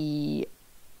the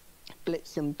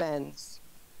Blitz and Benz,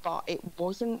 but it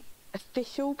wasn't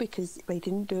official because they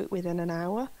didn't do it within an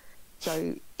hour.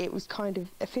 So it was kind of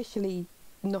officially,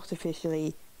 not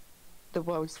officially, the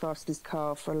world's fastest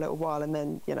car for a little while, and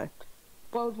then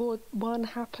World War One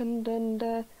happened,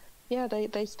 and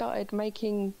they started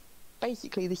making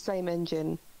basically the same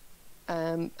engine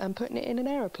and putting it in an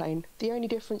aeroplane. The only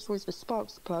difference was the spark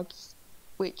plugs,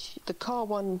 which the car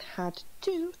one had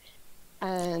 2,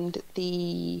 and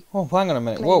the hang on a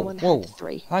minute. plane one had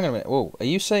 3. Hang on a minute. Whoa, are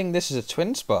you saying this is a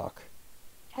twin spark?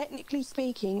 Technically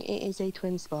speaking, it is a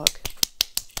twin spark.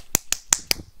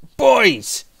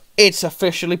 Boys, it's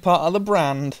officially part of the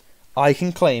brand. I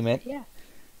can claim it. Yeah.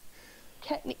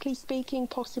 Technically speaking,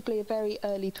 possibly a very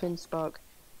early twin spark,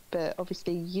 but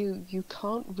obviously you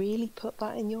can't really put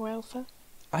that in your Alpha.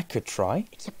 I could try.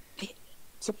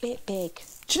 It's a bit big.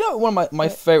 Do you know one of my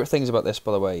favourite things about this,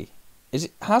 by the way, is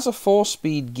it has a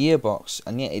 4-speed gearbox,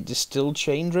 and yet it is still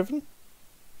chain-driven?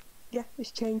 Yeah,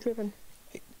 it's chain-driven.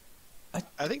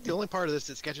 I think the only part of this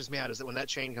that sketches me out is that when that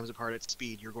chain comes apart at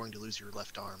speed, you're going to lose your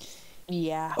left arm.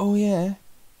 Yeah. Oh, yeah.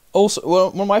 Also,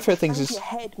 well, one of my favourite things is... your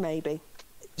head, maybe.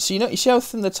 So, you see how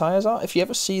thin the tyres are? If you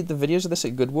ever see the videos of this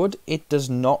at Goodwood, it does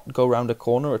not go round a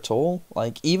corner at all.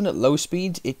 Like, even at low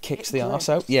speeds, it kicks the arse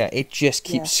out. Yeah, it just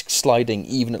keeps sliding,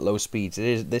 even at low speeds.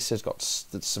 This has got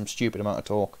some stupid amount of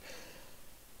torque.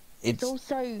 It's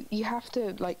also, you have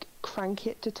to, crank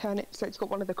it to turn it, so it's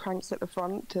got one of the cranks at the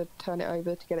front to turn it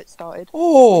over to get it started.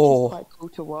 Oh! Which is quite cool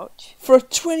to watch. For a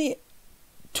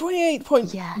 28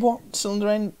 point watt cylinder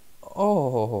end.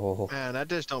 Oh. Man, that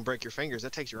just don't break your fingers.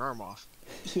 That takes your arm off.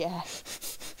 Yeah.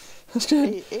 That's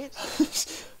good.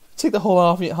 Take the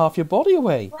whole half your body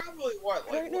away. Probably what?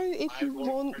 I don't know if you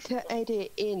want to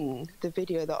edit in the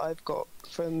video that I've got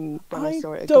from when I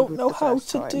saw it. I don't know how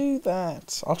to do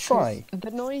that. I'll try.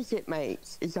 The noise it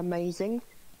makes is amazing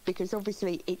because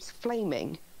obviously it's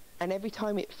flaming, and every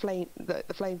time the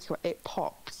flames it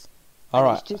pops. All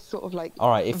right. It's just sort of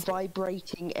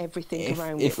vibrating everything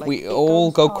around it. If we all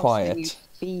go quiet, you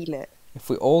feel it. If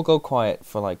we all go quiet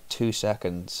for 2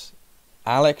 seconds,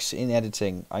 Alex in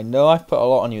editing, I know I've put a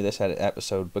lot on you this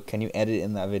episode, but can you edit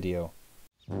in that video?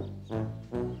 I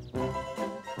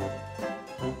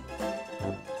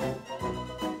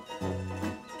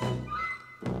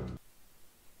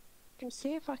can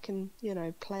see if I can,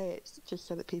 play it just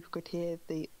so that people could hear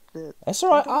the. That's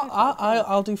alright.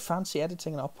 I'll do fancy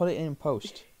editing and I'll put it in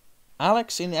post.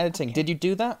 Alex in editing, Did you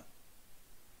do that?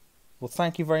 Well,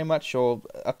 thank you very much, or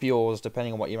up yours,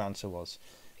 depending on what your answer was.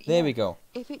 There we go.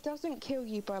 If it doesn't kill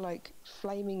you by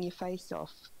flaming your face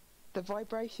off, the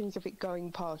vibrations of it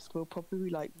going past will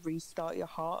probably restart your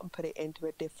heart and put it into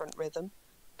a different rhythm,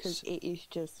 because it is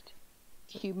just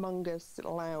humongous,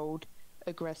 loud,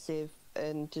 aggressive,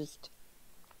 and just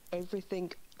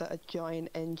everything that a giant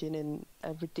engine in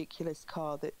a ridiculous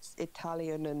car that's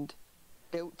Italian and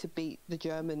built to beat the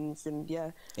Germans, and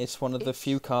it's one of the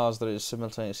few cars that is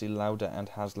simultaneously louder and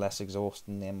has less exhaust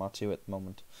than the MR2 at the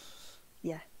moment.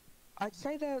 Yeah, I'd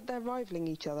say they're rivaling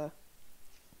each other.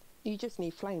 You just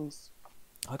need flames.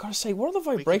 I gotta say, what are the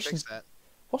vibrations? We can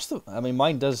fix that.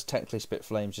 Mine does technically spit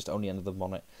flames, just only under the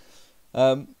bonnet.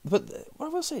 But what I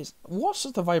will say is, what's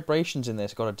the vibrations in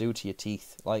this got to do to your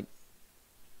teeth?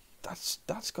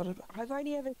 That's got to. I've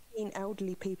only ever seen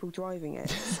elderly people driving it,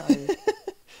 so.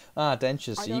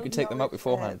 Dentures, so you can take them out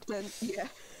beforehand.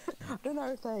 I don't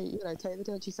know if they, take the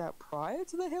dentures out prior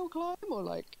to the hill climb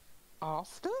or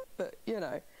after, but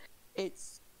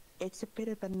it's a bit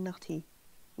of a nutty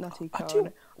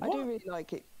car. I do really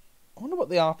like it. I wonder what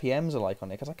the RPMs are like on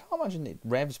it, because I can't imagine it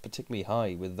revs particularly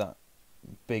high with that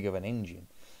big of an engine.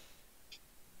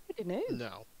 I don't know.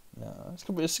 No. No, it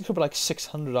could be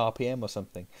 600 RPM or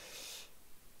something.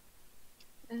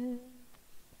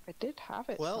 I did have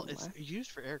it. Well, somewhere. it's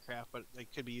used for aircraft, but they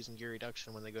could be using gear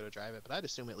reduction when they go to drive it. But I'd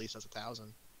assume at least that's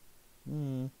 1,000.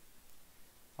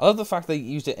 I love the fact they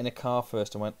used it in a car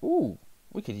first and went, "Ooh,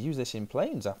 we could use this in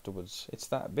planes afterwards. It's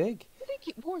that big." I think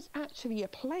it was actually a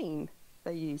plane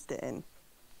they used it in.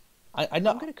 I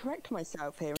know. I'm going to correct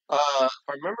myself here. If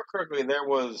I remember correctly, there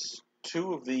was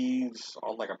 2 of these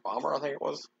on like a bomber, I think it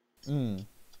was.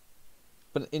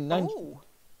 But in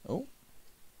Oh.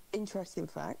 Interesting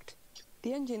fact.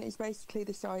 The engine is basically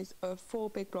the size of 4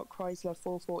 big block Chrysler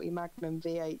 440 Magnum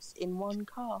V8s in one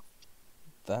car.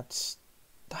 It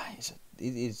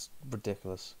is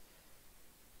ridiculous.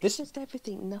 It's just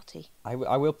everything nutty. I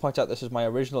will point out this is my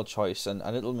original choice, and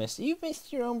Little Miss, you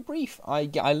missed your own brief. I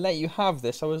let you have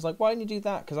this. I was like, why didn't you do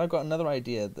that? Because I've got another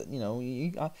idea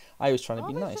that, I was trying to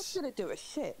be nice. I was just going to do a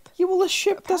ship. Yeah, well, a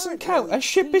ship doesn't count. A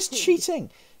ship is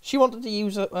cheating. She wanted to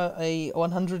use a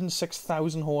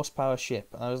 106,000 horsepower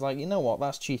ship, and I was like, you know what,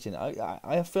 that's cheating.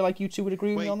 I feel like you two would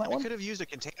agree with me on that one. Wait, could have used a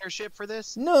container ship for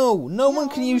this? No one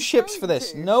can use ships for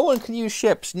this. No one can use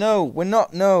ships. No, we're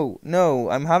not. No,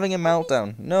 I'm having a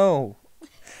meltdown. No,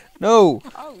 no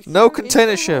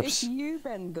container ships. You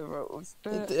bend the rules,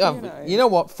 but you know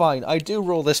what? Fine, I do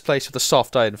rule this place with a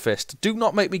soft iron fist. Do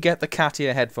not make me get the cat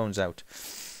ear headphones out.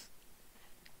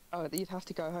 Oh, you'd have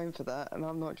to go home for that, and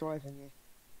I'm not driving you.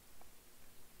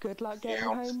 Good luck getting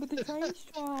home with the train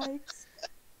strikes.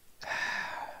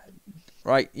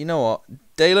 Right, you know what,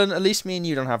 Dalen? At least me and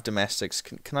you don't have domestics.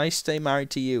 Can I stay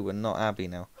married to you and not Abby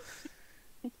now?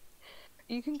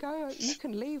 You can go. You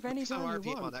can leave anytime you want.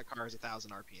 RPM on that car is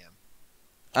 1,000 RPM.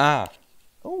 Ah.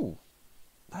 Oh.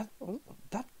 That.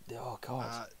 Oh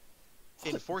God.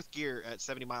 In 4th gear at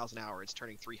 70 miles an hour, it's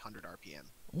turning 300 RPM.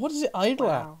 What is it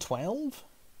idle at? 12?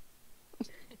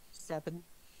 7.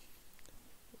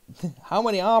 How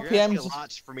many You're RPMs? asking a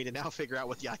lot for me to now figure out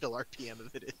what the idle RPM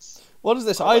of it is. What is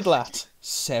this idle at?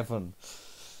 7.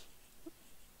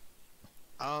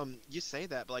 You say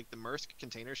that, but like the Maersk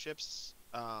container ships,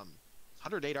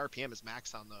 108 RPM is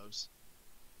max on those.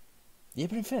 Yeah,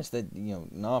 but in fairness, that an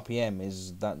RPM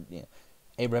is that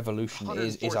a revolution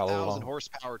is a lot. 104,000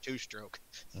 horsepower 2-stroke.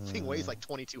 The thing weighs like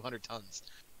 2,200 tons.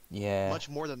 Yeah. Much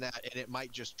more than that, and it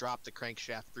might just drop the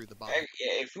crankshaft through the bottom.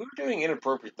 If we were doing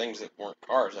inappropriate things that weren't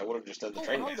cars, I would have just done the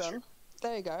train Hold master. on.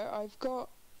 There you go. I've got...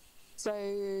 So,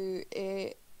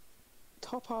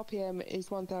 top RPM is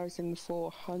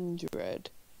 1,400.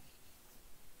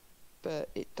 But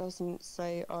it doesn't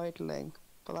say idling.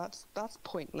 But that's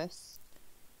pointless.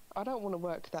 I don't want to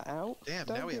work that out. Damn,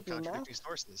 now we have contradicting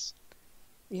sources.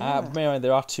 Yeah.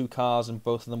 There are 2 cars, and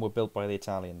both of them were built by the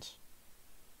Italians.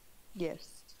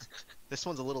 Yes. This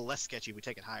one's a little less sketchy. We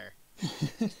take it higher.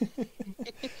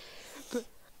 But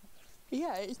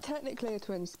yeah, it's technically a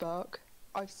twin spark.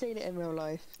 I've seen it in real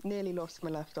life. Nearly lost my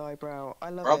left eyebrow.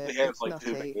 I love Probably it. has It's like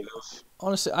 2 nutty. magnetos.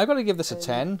 Honestly, I've got to give this a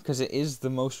 10 because it is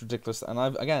the most ridiculous. And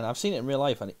I've seen it in real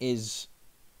life, and it is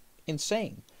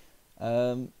insane.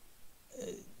 And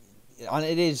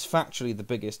it is factually the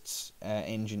biggest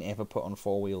engine ever put on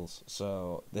 4 wheels.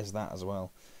 So there's that as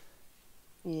well.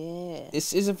 Yeah.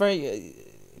 This is a very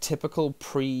typical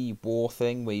pre-war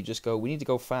thing where you just go, we need to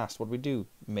go fast. What do we do?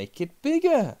 Make it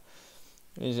bigger.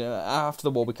 After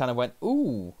the war, we kind of went,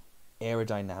 ooh,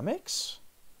 aerodynamics?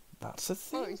 That's a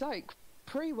thing. Well, it's like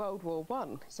pre-World War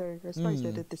One. So I suppose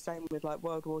they did the same with like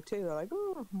World War Two. They're like,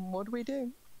 oh, what do we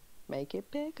do? Make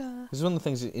it bigger. Because one of the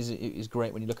things is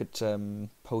great when you look at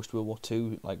post-World War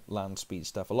II, like land speed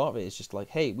stuff. A lot of it is just like,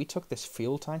 hey, we took this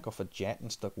fuel tank off a jet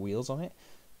and stuck wheels on it.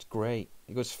 It's great.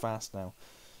 It goes fast now.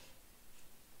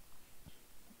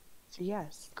 So yeah,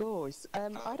 scores. I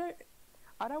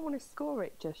don't want to score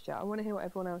it just yet. I want to hear what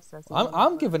everyone else says.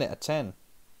 I'm giving it a 10.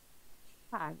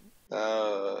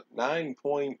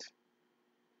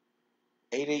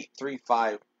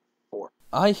 9.88354.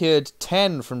 I heard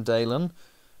 10 from Dalen.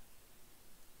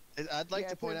 I'd like Yeah,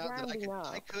 to point if we're out that rounding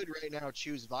I up. could right now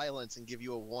choose violence and give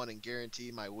you a 1 and guarantee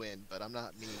my win, but I'm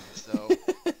not mean, so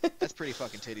that's pretty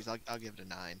fucking titties. I'll give it a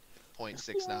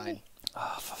 9.69.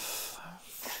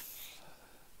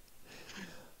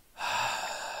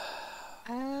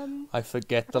 I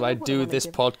forget that don't I know what I do wanna this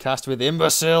give. podcast with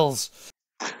imbeciles.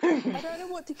 I don't know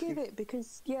what to give it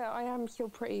because I am still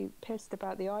pretty pissed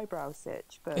about the eyebrow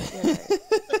stitch, but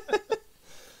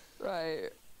right.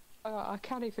 I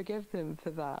can't forgive them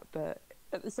for that, but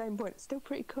at the same point, it's still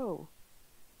pretty cool.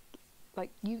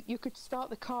 Like you could start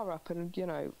the car up and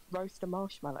roast a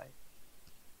marshmallow.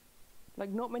 Like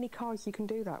not many cars you can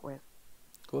do that with.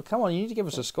 Well, come on, you need to give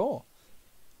us a score.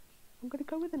 I'm gonna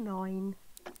go with a 9.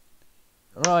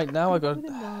 Right, now I got... With a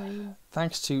 9.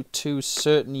 Thanks to 2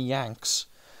 certain Yanks.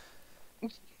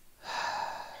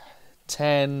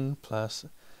 10 plus...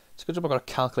 It's a good job I got a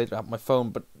calculator out on my phone,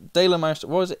 but Dalen managed to...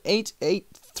 What was it?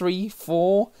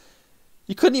 8834?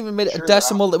 You couldn't even make it a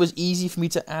decimal that was easy for me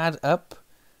to add up.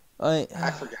 I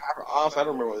forget. Honestly, I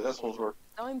don't remember what the decimals were.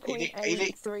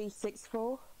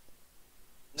 9.8364.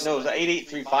 No, it was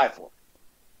 88354.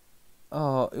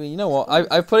 Oh, you know what?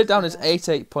 I've put it down as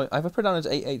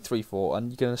 8834, and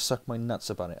you're gonna suck my nuts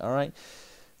about it. All right.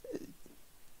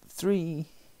 3.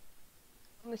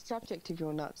 On the subject of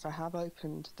your nuts, I have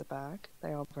opened the bag.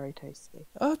 They are very tasty.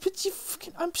 Oh, but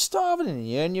I'm starving in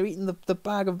here, and you're eating the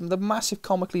bag of the massive,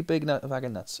 comically big bag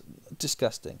of nuts.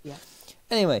 Disgusting. Yeah.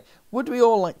 Anyway, would we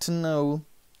all like to know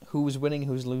who's winning,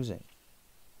 who's losing?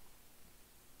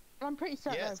 I'm pretty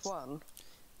certain Yes. I've won.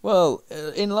 Well,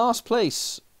 in last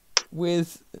place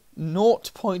with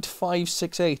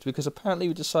 0.568, because apparently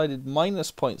we decided minus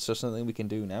points are something we can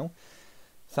do now.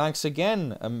 Thanks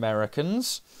again,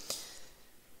 Americans.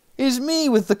 Is me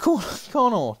with the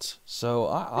Connaught. So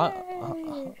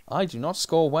I do not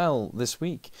score well this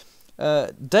week.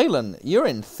 Dalen, you're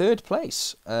in 3rd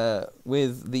place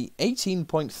with the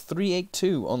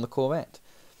 18.382 on the Corvette.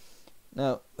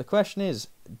 Now, the question is,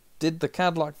 did the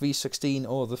Cadillac V16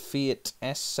 or the Fiat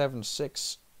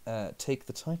S76 take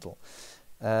the title?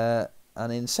 And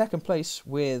in 2nd place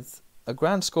with a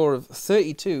grand score of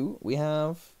 32, we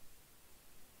have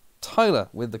Tyler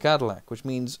with the Cadillac, which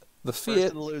means the First Fiat,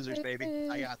 of the losers, baby.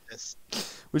 I got this.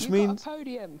 which You means got a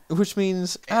podium.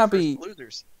 Abby, First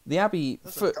losers. the Abby,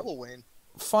 That's a double win.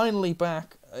 finally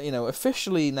back,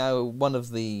 officially now one of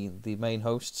the main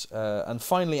hosts, and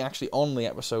finally actually on the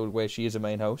episode where she is a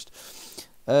main host.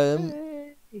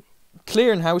 Clearing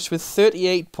house with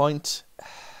 38 point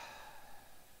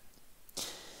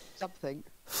Something.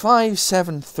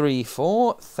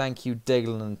 5734. Thank you,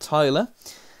 Dalen and Tyler.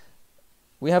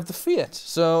 We have the Fiat.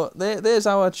 So there's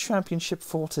our championship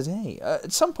for today.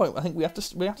 At some point, I think we have to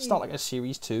start like a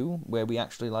series 2 where we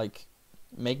actually like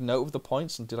make note of the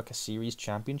points and do like a series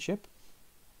championship.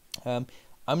 Why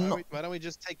don't we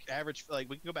just take average? Like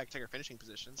we can go back and take our finishing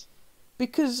positions.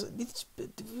 Because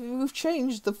we've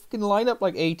changed the fucking lineup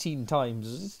like 18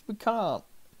 times. We can't.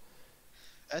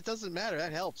 That doesn't matter.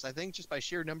 That helps. I think just by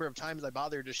sheer number of times I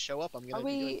bother to show up, I'm Are gonna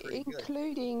be doing we pretty good.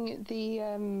 including the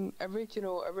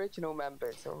original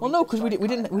members? Or Well, no, because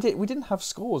we didn't have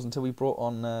scores until we brought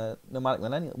on Nomadic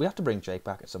Millennial. We have to bring Jake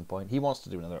back at some point. He wants to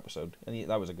do another episode, and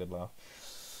that was a good laugh.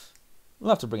 We'll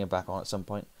have to bring him back on at some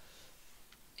point.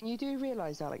 And you do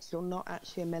realise, Alex, you're not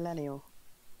actually a millennial.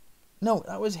 No,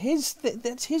 that was his.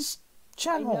 That's his I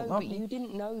channel. know, not but me. you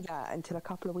didn't know that until a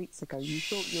couple of weeks ago. You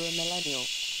thought you were a millennial.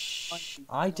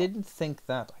 I didn't think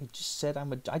that. I just said I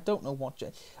don't know what.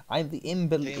 I'm the in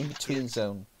between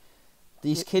zone.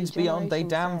 These Your kids be on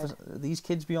generation These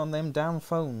kids be on them damn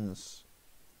phones.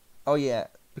 Oh yeah,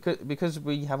 because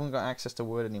we haven't got access to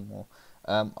Word anymore.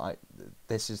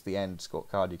 This is the end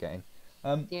scorecard you're getting.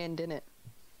 The end, innit?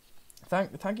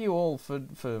 Thank you all for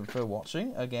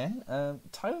watching again.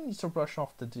 Tyler needs to rush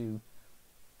off to do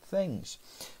things.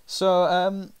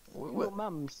 So Your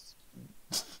mums.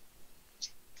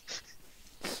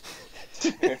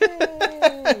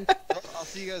 I'll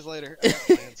see you guys later. I got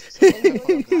plans.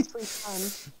 Enjoy your Cadbury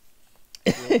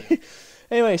fun.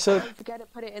 anyway, so Don't forget to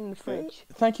put it in the fridge.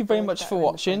 thank you very Always much better for in the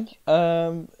watching.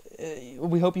 fridge.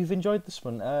 We hope you've enjoyed this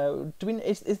one.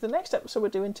 Is the next episode we're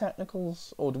doing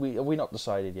technicals, or are we not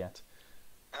decided yet?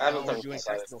 I don't We're think doing we're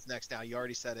decided. technicals next now. You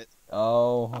already said it.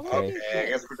 Oh, okay. Okay, I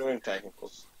guess we're doing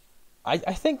technicals. I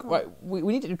think right, we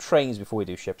need to do trains before we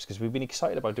do ships because we've been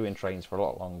excited about doing trains for a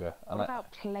lot longer. And What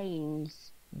about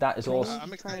planes? that is planes? also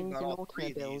I'm excited Trains about and all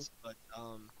three of automobiles. these,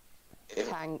 but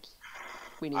Tanks.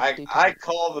 We need to do I tanks.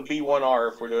 call the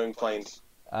B1R if we're doing planes.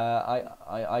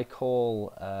 I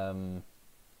call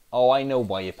oh, I know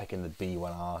why you're picking the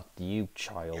B1R, you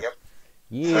child. Yep.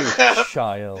 You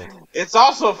child. It's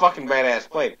also a fucking badass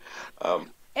plane.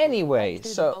 Anyway, Do the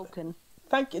so Vulcan.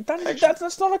 thank you. Actually-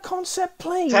 That's not a concept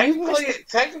plane. You've missed-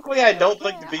 Technically, I don't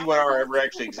think the Yeah, B1R I ever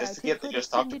actually talked about existed it yet. for They an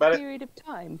just talked extended about it. period of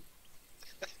time.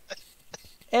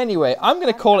 Anyway, I'm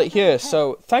going to call it here.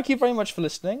 So thank you very much for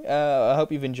listening. I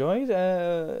hope you've enjoyed.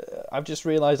 I've just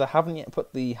realised I haven't yet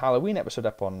put the Halloween episode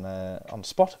up on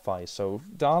Spotify. So,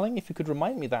 darling, if you could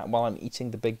remind me that while I'm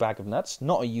eating the big bag of nuts.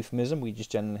 Not a euphemism. We just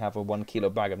generally have a 1 kilo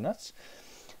bag of nuts.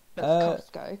 That's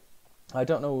Costco. I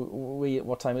don't know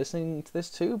what time you're listening to this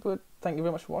to, but thank you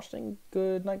very much for watching.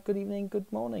 Good night, good evening,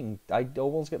 good morning. I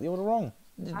always get the order wrong.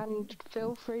 And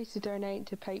feel free to donate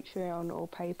to Patreon or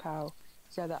PayPal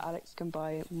so that Alex can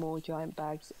buy more giant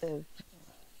bags of...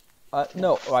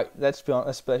 No, right, let's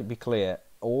be clear.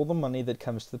 All the money that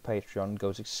comes to the Patreon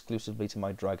goes exclusively to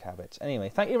my drug habits. Anyway,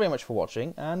 thank you very much for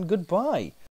watching, and goodbye.